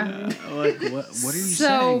 Yeah. Like, what are you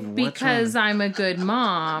So saying? What's because wrong? I'm a good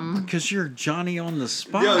mom, Because you're Johnny on the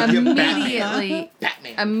spot. Yo, you're immediately,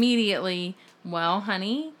 Batman. immediately, well,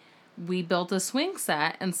 honey, we built a swing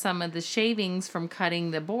set, and some of the shavings from cutting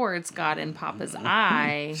the boards got in Papa's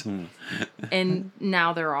eye, and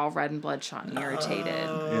now they're all red and bloodshot and irritated.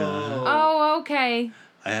 Yeah. Oh, okay.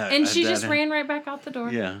 And she just Dad- ran right back out the door.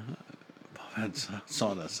 Yeah. Bob had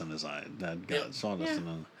sawdust in his eye. Dad got sawdust in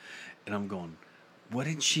his. And I'm going, what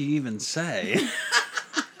did she even say?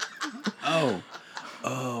 Oh,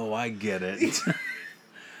 I get it.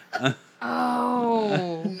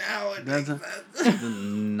 Oh. Now it That's makes sense.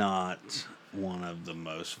 not one of the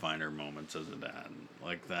most finer moments as a dad.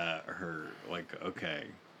 Like that hurt. Like, okay,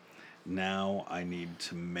 now I need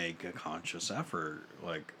to make a conscious effort.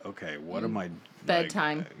 Like, okay, what am I...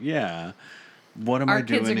 Bedtime. Like, yeah. What am I Our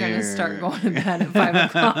doing kids are going here? to start going to bed at 5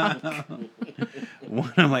 o'clock.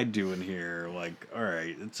 What am I doing here? Like, all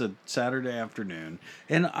right, it's a Saturday afternoon,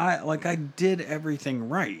 and I did everything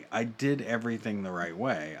right. I did everything the right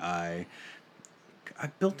way. I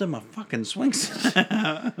built him a fucking swing set.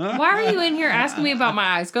 Why are you in here asking me about my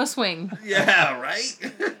eyes? Go swing. Yeah, right?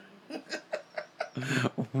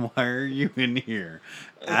 Why are you in here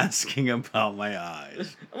asking about my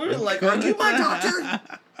eyes? I would have like, are you my doctor?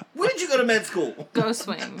 When did you go to med school? Go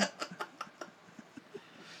swing.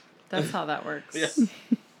 That's how that works. Yeah.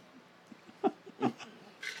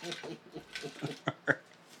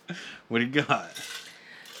 What do you got?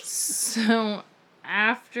 So,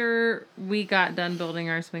 after we got done building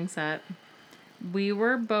our swing set, we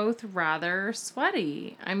were both rather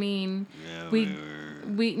sweaty. I mean, Yeah,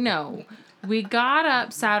 we got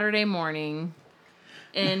up Saturday morning,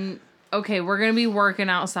 and okay, we're gonna be working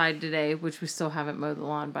outside today, which we still haven't mowed the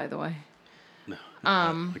lawn, by the way.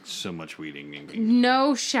 like so much weeding.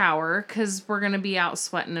 No shower, because we're going to be out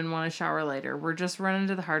sweating and want to shower later. We're just running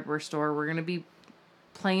to the hardware store. We're going to be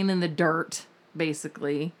playing in the dirt,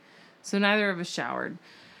 basically. So neither of us showered.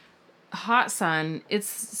 Hot sun. It's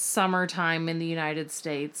summertime in the United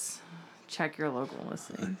States. Check your local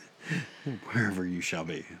listings. Wherever you shall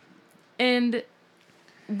be. And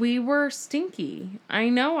we were stinky. I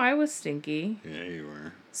know I was stinky. Yeah, you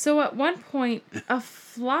were. So at one point, a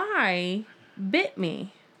fly bit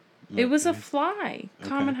me. It was a fly,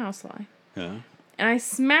 common house fly. Yeah. And I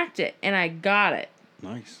smacked it, and I got it.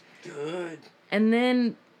 Nice. Good. And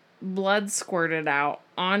then blood squirted out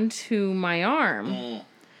onto my arm.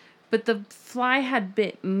 But the fly had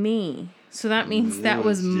bit me. So that means that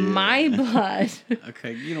was my blood.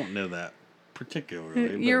 Okay, you don't know that particularly.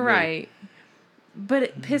 But You're right. But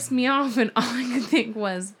it pissed me off, and all I could think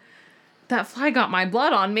was, that fly got my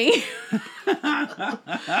blood on me.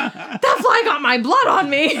 That fly got my blood on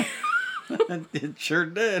me. It sure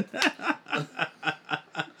did.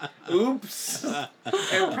 Oops.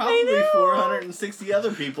 And probably 460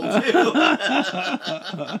 other people, too.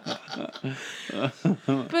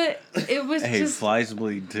 But it was Hey, just... flies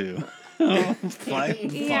bleed too. Flies.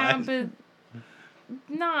 Yeah, but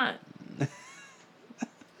not,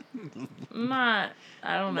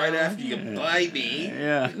 I don't know. Right after you bite me.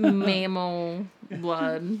 Yeah. Mammal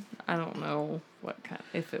blood. I don't know what kind,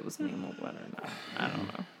 if it was mammal blood or not. I don't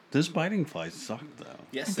know. Those biting flies suck though.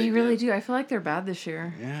 Yes, They really do. do. I feel like they're bad this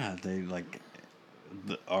year. Yeah, they like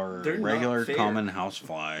Our They're not regular fair. common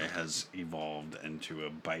housefly has evolved into a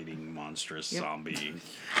biting, monstrous Yep. zombie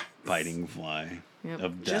biting fly Yep.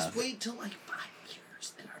 of Just death. wait till like 5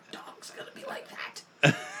 years, then our dog's gonna be like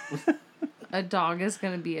that. A dog is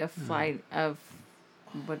going to be a flight of,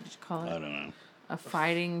 what did you call I it? don't know. A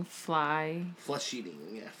fighting fly. Flesh eating,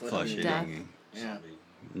 yeah. Flesh Death. eating. Yeah.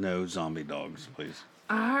 No zombie dogs, please.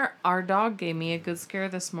 Our dog gave me a good scare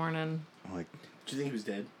this morning. Like, Do you think he was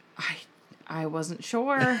dead? I wasn't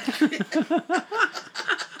sure.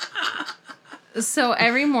 So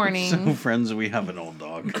every morning, so friends, we have an old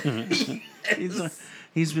dog.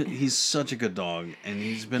 He's such a good dog, and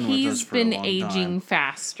he's been with us he's for a been long aging time.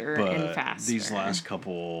 faster But and faster. these last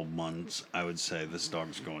couple months, I would say this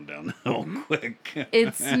dog's going downhill quick.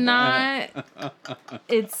 It's not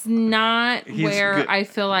He's where good. I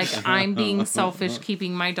feel like I'm being selfish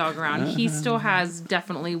keeping my dog around. He still has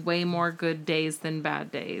definitely way more good days than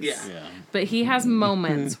bad days. Yeah. Yeah. But he has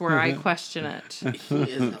moments where I question it. He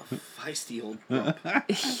is a feisty old grump.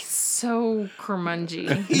 He's so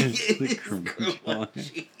curmudgeon. He is curmudgeon.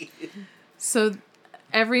 So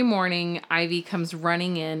every morning Ivy comes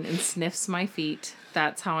running in and sniffs my feet.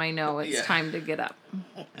 That's how I know it's Yeah. time to get up.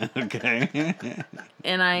 Okay.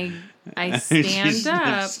 And I stand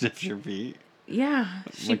up. Sniffs your feet. Yeah,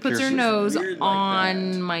 she Like puts you're her nose weird like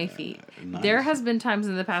on that. my feet. Nice. There has been times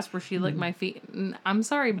in the past where she licked my feet. And I'm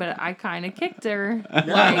sorry, but I kind of kicked her.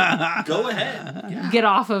 Like, go ahead. Yeah. Get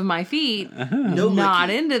off of my feet. No Not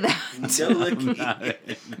licky. into that. No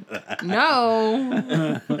licky.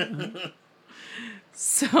 No.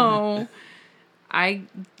 So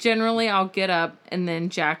I'll get up and then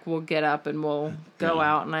Jack will get up and we'll go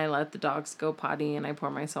out and I let the dogs go potty and I pour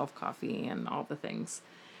myself coffee and all the things.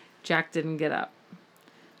 Jack didn't get up.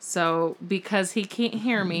 So because he can't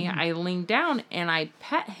hear me, I lean down and I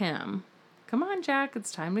pet him. Come on, Jack,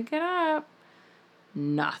 it's time to get up.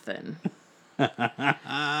 Nothing.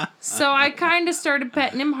 So I kind of started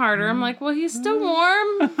petting him harder. I'm like, well, he's still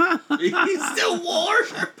warm. He's still warm.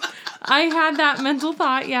 I had that mental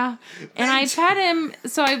thought, yeah. And I pet him,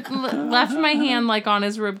 so I left my hand like on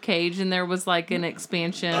his rib cage, and there was like an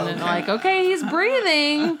expansion, and like, okay, he's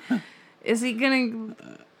breathing. Is he gonna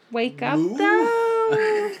wake up Move?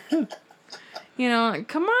 though? You know, like,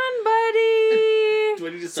 come on, buddy. Do I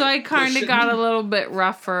need to So start I kind of pushing? got a little bit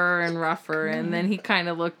rougher and rougher, and then he kind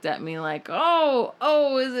of looked at me like,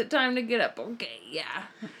 oh, is it time to get up? Okay, yeah.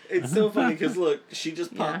 It's so funny because look, she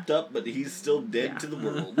just Yeah. popped up, but he's still dead Yeah. to the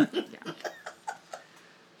world.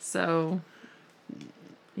 So,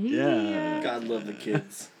 Yeah. God love the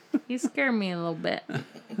kids. he scared me a little bit.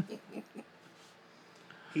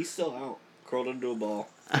 He's still out, curled into a ball.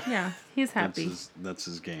 Yeah, he's happy. That's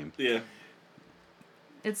his game. Yeah.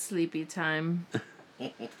 It's sleepy time.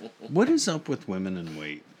 What is up with women and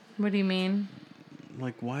weight? What do you mean?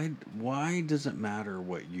 Like, why does it matter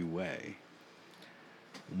what you weigh?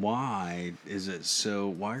 Why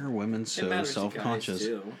are women It so matters to guys, self-conscious?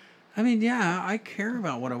 too. I mean, yeah, I care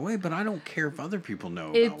about what I weigh, but I don't care if other people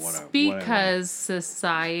know about It's what I weigh. because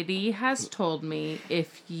society has told me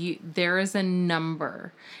there is a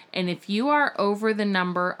number, and if you are over the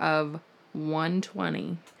number of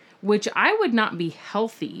 120, which I would not be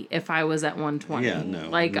healthy if I was at 120. Yeah, no,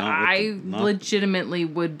 Like not with I not- legitimately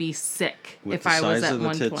would be sick with if the I was size at of the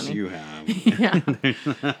 120. tits you have. Yeah.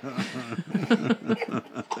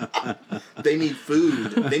 They need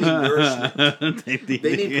food. They need nourishment. they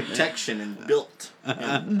They need protection and built.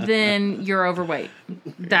 Then you're overweight.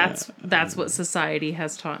 That's what society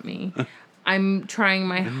has taught me. I'm trying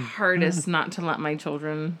my hardest not to let my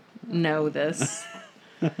children know this.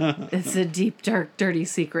 It's a deep, dark, dirty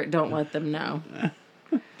secret. Don't let them know.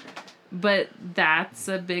 But that's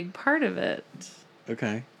a big part of it.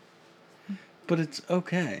 Okay. But it's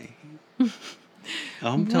okay.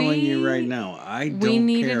 I'm telling you right now, I We don't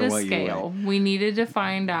needed care a what scale. you weigh. We needed to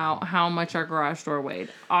find out how much our garage door weighed.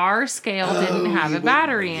 Our scale didn't have a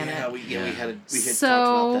battery in it. We had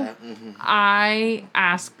So- talked about that. Mm-hmm. I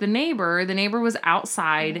asked the neighbor. The neighbor was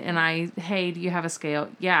outside, and hey, do you have a scale?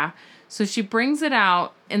 Yeah. So she brings it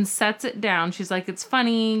out and sets it down. She's like, it's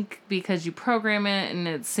funny because you program it and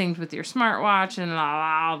it syncs with your smartwatch and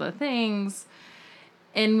all the things.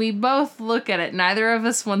 And we both look at it. Neither of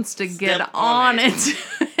us wants to get Step on on it.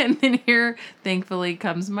 And then here, thankfully,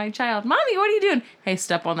 comes my child. Mommy, what are you doing? Hey,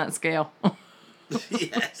 step on that scale.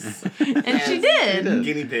 Yes. And she did.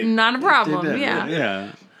 Guinea pig. Not a problem. They did, Yeah.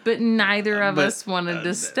 Yeah. But neither of But, us wanted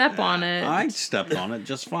to step on it. I stepped on it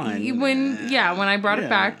just fine. When I brought Yeah. it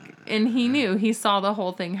back and he saw the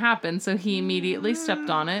whole thing happen, so he immediately stepped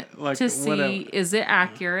on it Like, to see whatever. is it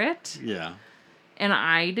accurate, Yeah. and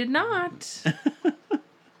I did not.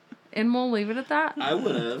 And we'll leave it at that. I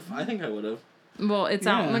would have. I think I would have. Well, it's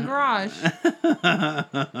out in the garage.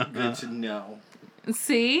 Good to know.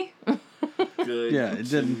 See? Good. Yeah, it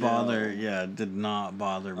didn't to bother. know. Yeah, it did not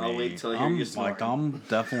bother me. I'll wait till I hear you snoring. I'm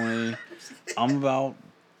definitely, I'm about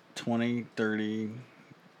 20, 30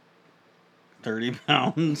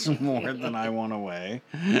 pounds more than I want to weigh.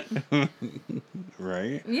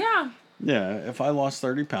 Right? Yeah. Yeah, if I lost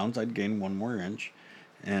 30 pounds, I'd gain 1 more inch.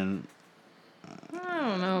 And I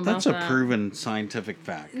don't know about that's a that. proven scientific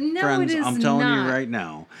fact. No, Friends, it is I'm telling you not. right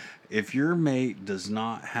now, if your mate does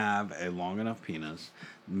not have a long enough penis,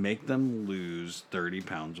 make them lose 30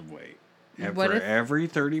 pounds of weight. And What for if- every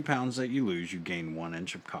 30 pounds that you lose, you gain 1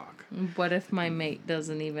 inch of cock. What if my mate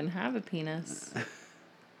doesn't even have a penis?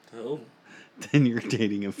 Oh. Then you're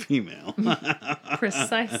dating a female.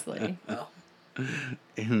 Precisely. Well.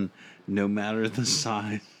 And no matter the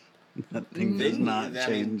size, that thing does Then, not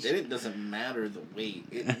change. Then it doesn't matter the weight.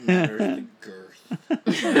 It matters the girth.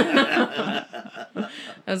 I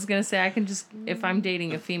was gonna say I can just, if I'm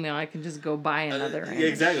dating a female, I can just go buy another. Yeah,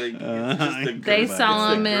 exactly. It's just the They girth.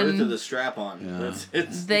 sell It's them the girth in. of the strap on. Yeah.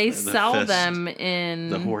 They The sell fist. them in.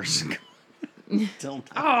 The horse. Don't.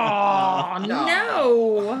 Oh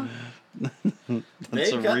no!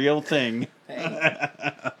 That's a real thing. Hey,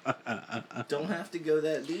 don't have to go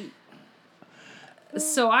that deep.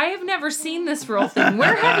 So I have never seen this real thing.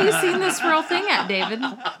 Where have you seen this real thing at, David?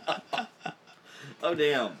 Oh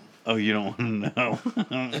damn! Oh, you don't want to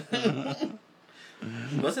know.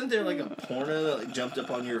 Wasn't there like a porno that like jumped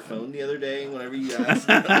up on your phone the other day? Whenever you asked,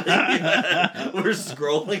 we're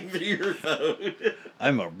scrolling through your phone.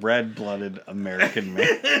 I'm a red-blooded American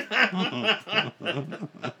man.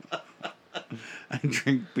 I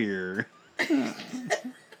drink beer.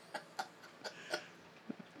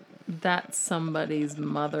 That's somebody's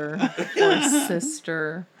mother or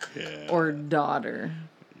sister Yeah. or daughter.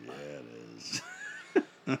 Yeah, it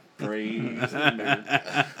is. Praise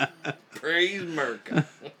America. Praise America.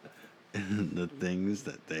 The things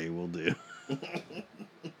that they will do.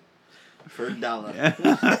 For a dollar.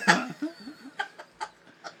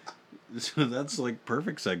 So that's like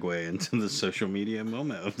perfect segue into the social media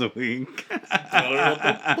moment of the week.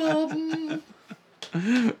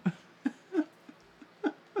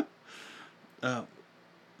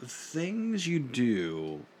 Things you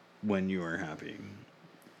do when you are happy.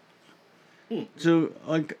 So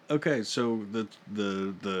like okay, so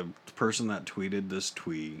the person that tweeted this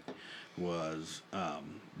tweet was,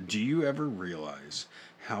 do you ever realize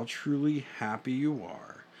how truly happy you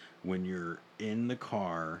are when you're in the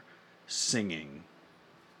car singing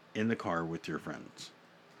in the car with your friends?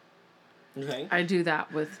 Okay. I do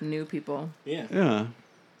that with new people. Yeah. Yeah.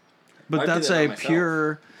 But I do that's that by a myself.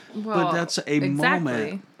 pure Well, but that's a exactly.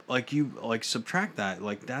 moment, like you like subtract that,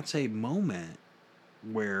 like that's a moment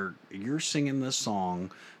where you're singing this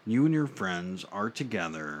song, you and your friends are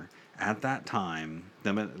together at that time,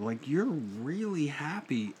 like you're really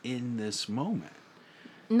happy in this moment.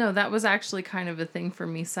 No, that was actually kind of a thing for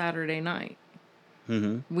me Saturday night.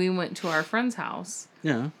 Mm-hmm. We went to our friend's house.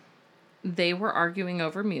 Yeah. They were arguing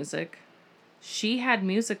over music. She had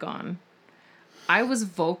music on. I was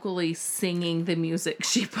vocally singing the music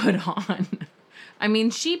she put on. I mean,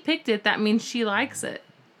 she picked it. That means she likes it.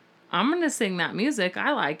 I'm going to sing that music.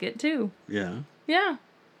 I like it too. Yeah. Yeah.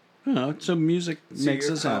 So music makes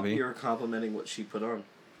you're us happy. You were complimenting what she put on.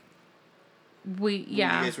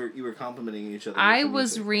 Yeah. You were complimenting each other. I with the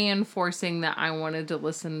was music. reinforcing that I wanted to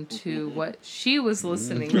listen to what she was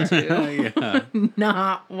listening to, Yeah.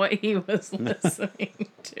 not what he was listening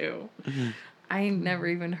to. I never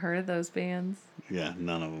even heard of those bands. Yeah,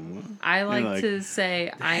 none of them. I like, like, to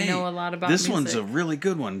say I "Hey, know a lot about this music. one's a really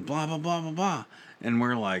good one, blah blah blah blah blah, and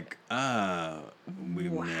we're like,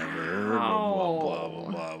 we've never heard of blah blah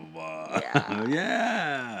blah blah blah. Yeah.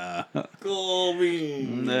 Yeah. Cool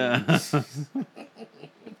beans. Yeah.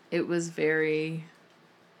 It was very.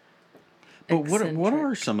 But what are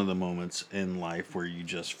eccentric. some of the moments in life where you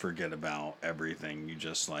just forget about everything? You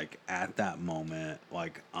just like at that moment,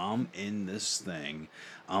 like I'm in this thing,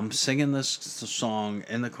 I'm singing this song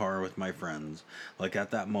in the car with my friends. Like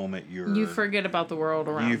at that moment, You forget about the world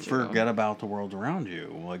around you. you forget about the world around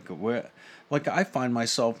you. Like I find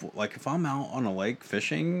myself like if I'm out on a lake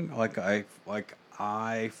fishing,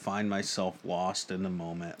 I find myself lost in the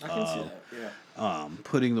moment I can see of that. Yeah.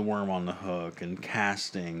 putting the worm on the hook and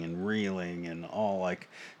casting and reeling and all, like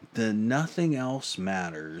the nothing else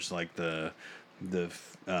matters, like the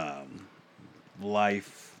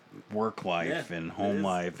work life Yeah, and it home is.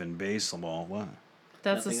 life and baseball. What?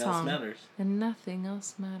 That's Nothing a else song. matters. And nothing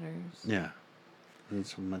else matters. Yeah,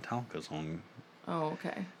 it's a Metallica song. Oh,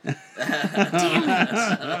 okay. Damn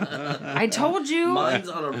it! I told you. Mine's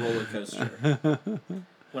on a roller coaster.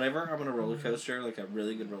 Whenever I'm on a roller coaster, like a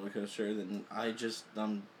really good roller coaster, then I'm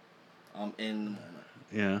in the moment.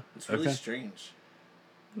 Yeah. It's really strange.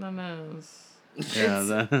 That is.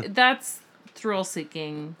 Yeah. That's thrill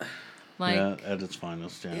seeking. Like, yeah, at its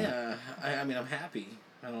finest. Yeah. Yeah, I mean, I'm happy.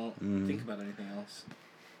 I don't think about anything else.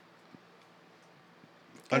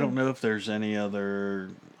 I don't know if there's any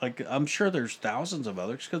other, like, I'm sure there's thousands of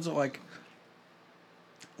others, because, like,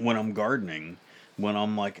 when I'm gardening, when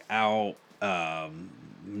I'm, like, out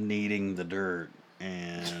kneading the dirt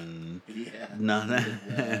and not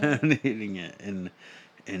kneading it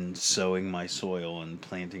and sowing my soil and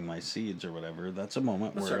planting my seeds or whatever, that's a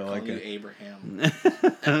moment I'll where, start like, calling you Abraham.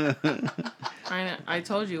 I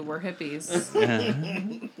told you we're hippies.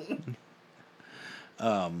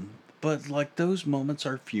 But, like, those moments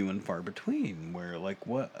are few and far between where, like,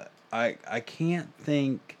 what I can't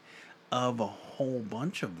think of a whole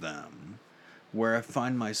bunch of them where I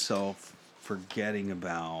find myself forgetting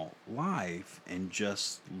about life and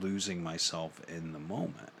just losing myself in the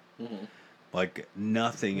moment. Mm-hmm. Like,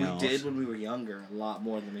 nothing else. We did when we were younger a lot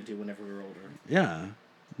more than we do whenever we were older. Yeah.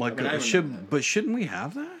 Like, I remember that. shouldn't we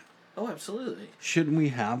have that? Oh, absolutely. Shouldn't we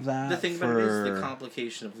have that? The thing about it is the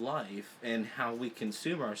complication of life and how we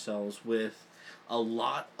consume ourselves with a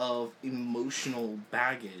lot of emotional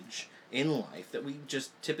baggage in life that we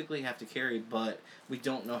just typically have to carry, but we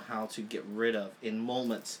don't know how to get rid of in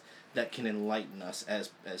moments that can enlighten us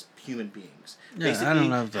as human beings. Yeah, Basically, I don't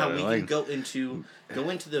know if how that, we like, can go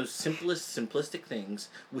into those simplistic things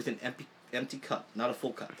with an empty cup, not a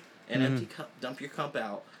full cup. An empty cup. Dump your cup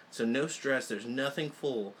out. So no stress. There's nothing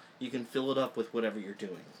full. You can fill it up with whatever you're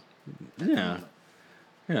doing. Yeah.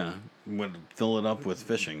 Yeah. Would fill it up with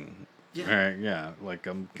fishing. Yeah. Yeah. Like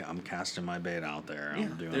I'm casting my bait out there. Yeah.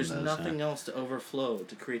 I'm doing There's this. nothing else to overflow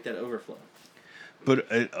to create that overflow. But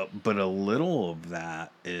a little of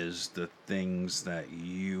that is the things that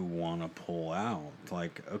you want to pull out.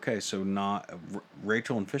 Like, okay, so not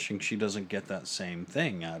Rachel in fishing, she doesn't get that same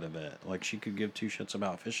thing out of it. Like, she could give two shits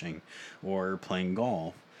about fishing or playing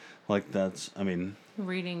golf. Like, that's, I mean,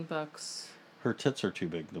 Reading books. her tits are too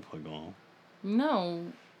big to play golf. No,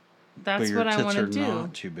 that's but your what I want to tits do. are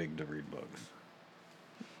not too big to read books.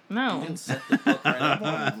 You No, can set the book right up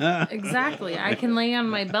on them. exactly. I can lay on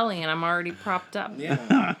my belly and I'm already propped up.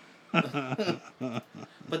 Yeah.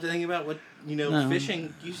 But the thing about No.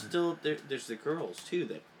 fishing, you still there's the girls too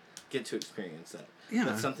that get to experience that. Yeah.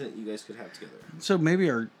 That's something that you guys could have together. So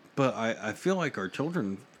maybe I feel like our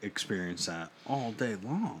children experience that all day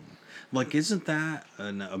long. Like, isn't that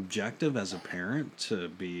an objective as a parent to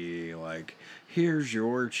be like, here's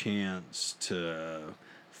your chance to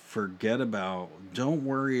don't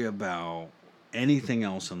worry about anything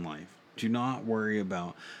else in life. Do not worry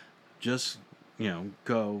about, just,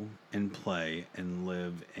 go and play and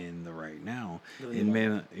live in the right now.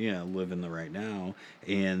 Live in the right now.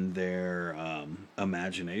 And their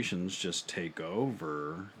imaginations just take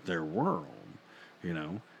over their world,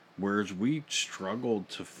 Whereas we struggled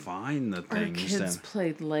to find the Our things kids that...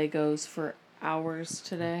 played Legos for hours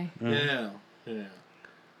today. Yeah.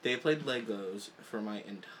 They played Legos for my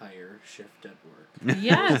entire shift at work.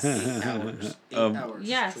 Yes. 8 hours. 8 hours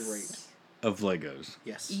Yes. straight. Of Legos.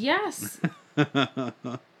 Yes. Yes.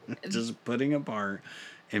 Just putting apart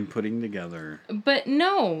and putting together. But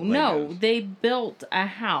no, Legos. they built a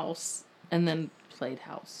house and then played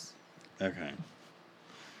house. Okay.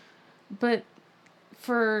 But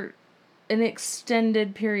for an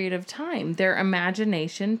extended period of time, their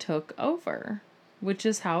imagination took over, which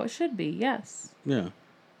is how it should be, yes. Yeah.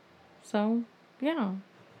 So, yeah.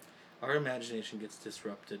 Our imagination gets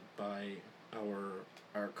disrupted by our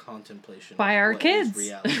contemplation. By of our what kids. Is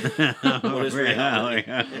reality. What is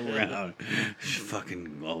reality?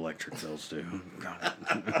 Fucking electric bills, too. God.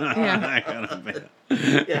 Yeah. I gotta pay it.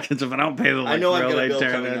 Yeah. Because if I don't pay the I know I've got a bill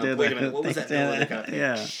tear coming it up. down. Wait a minute. What was that bill I gotta pay?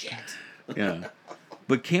 Yeah. Shit. Yeah.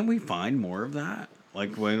 But can't we find more of that?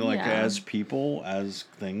 Like, when, Yeah. as people, as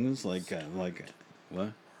things, like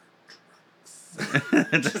what?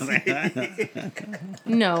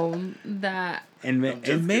 No, that... And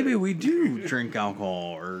maybe we do drink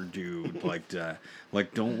alcohol or do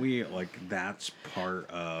don't we, like, that's part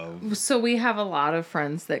of... So we have a lot of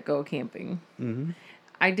friends that go camping. Mm-hmm.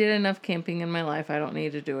 I did enough camping in my life. I don't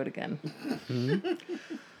need to do it again. Mm-hmm.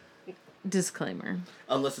 Disclaimer.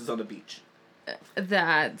 Unless it's on the beach.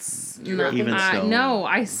 That's You not, reckon? Even so. no,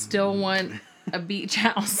 I still want a beach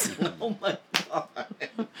house. Oh my god.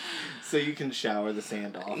 So you can shower the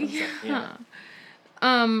sand off and stuff.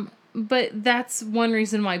 Yeah. But that's one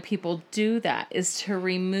reason why people do that, is to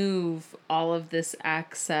remove all of this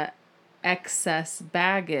excess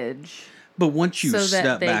baggage. But once you So that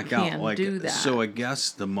step they back out, can like, do that. so I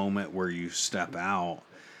guess the moment where you step out,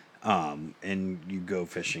 and you go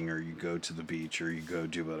fishing or you go to the beach or you go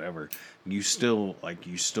do whatever, you still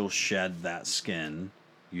shed that skin,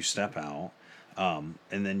 you step out, and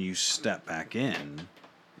then you step back in,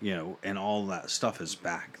 and all that stuff is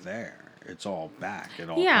back there. It's all back.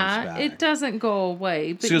 It all comes back. It doesn't go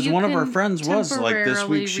away. But Because one of our friends was like this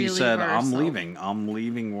temporarily week. She relieve said, "I'm ourselves." leaving. I'm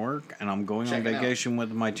leaving work, and I'm going on Checking out. vacation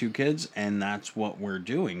with my 2 kids, and that's what we're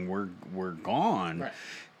doing. We're gone." Right.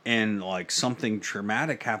 And like something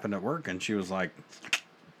traumatic happened at work, and she was like,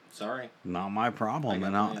 Sorry. "Not my problem." I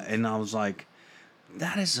And got plans. I was like,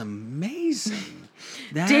 "That is amazing."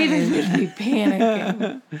 David would be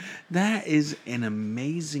panicking. That is an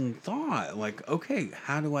amazing thought. Like, okay,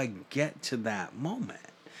 how do I get to that moment?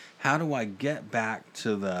 How do I get back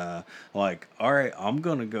to the, like, all right, I'm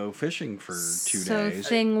going to go fishing for 2 So days.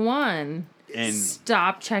 thing one, And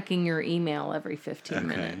stop checking your email every 15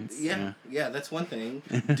 minutes. Yeah, that's one thing.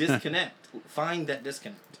 Disconnect. Find that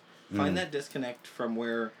disconnect. Find that disconnect from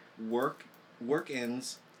where work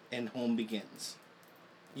ends and home begins.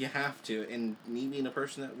 You have to. And me being a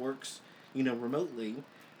person that works, remotely,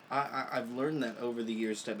 I've learned that over the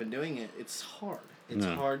years that I've been doing it. It's hard. It's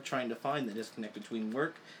hard trying to find the disconnect between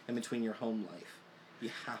work and between your home life. You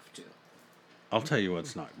have to. I'll tell you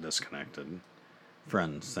what's not disconnected.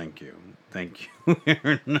 Friends, thank you. Thank you.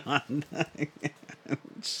 We're not. I'm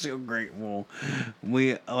so grateful.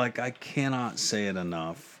 I cannot say it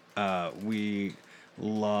enough. We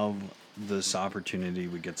love this opportunity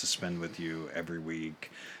we get to spend with you every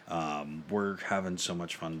week. We're having so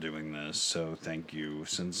much fun doing this, so thank you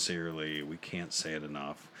sincerely. We can't say it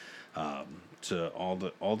enough. To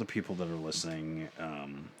all the people that are listening,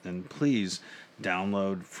 and please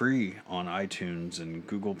download free on iTunes and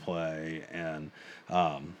Google Play and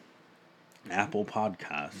Apple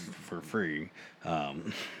Podcasts for free.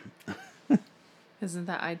 Isn't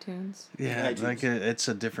that iTunes? Yeah, iTunes. like it's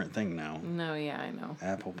a different thing now. No, yeah, I know.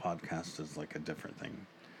 Apple Podcast is like a different thing.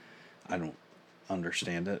 I don't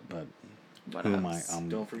understand it, but What who am I? else?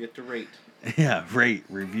 Don't forget to rate. Yeah, rate,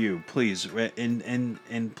 review, please,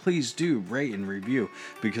 and please do rate and review,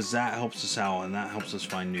 because that helps us out and that helps us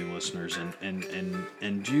find new listeners,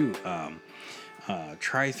 and do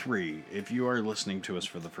try 3. If you are listening to us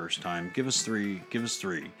for the first time, give us 3,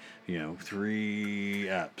 3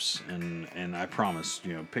 eps, and I promise,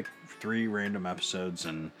 pick 3 random episodes,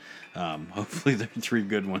 and hopefully they're 3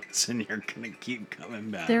 good ones, and you're gonna keep coming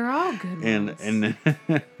back. They're all good ones.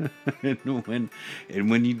 And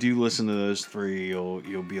when you do listen to those 3,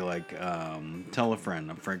 you'll be like, tell a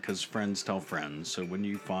friend, because friends tell friends. So when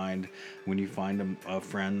you find a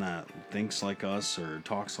friend that thinks like us or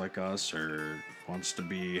talks like us or wants to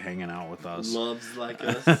be hanging out with us, Loves like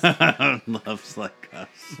us. loves like us.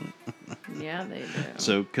 Yeah, they do.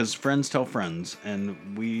 So, because friends tell friends,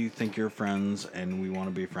 and we think you're friends, and we want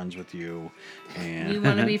to be friends with you, and You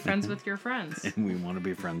want to be friends with your friends. and we want to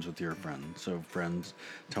be friends with your friends. So, friends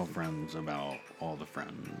tell friends about all the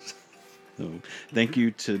friends. So, thank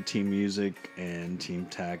you to Team Music and Team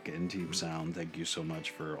Tech and Team Sound. Thank you so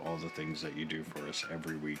much for all the things that you do for us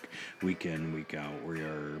every week, week in, week out. We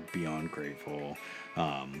are beyond grateful.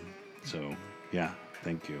 So, yeah,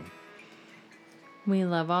 thank you. We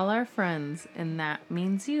love all our friends, and that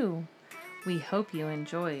means you. We hope you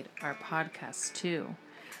enjoyed our podcast too.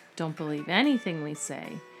 Don't believe anything we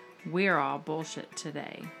say. We're all bullshit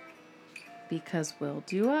today. Because we'll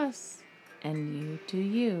do us, and you do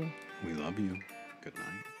you. We love you. Good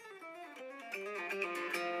night.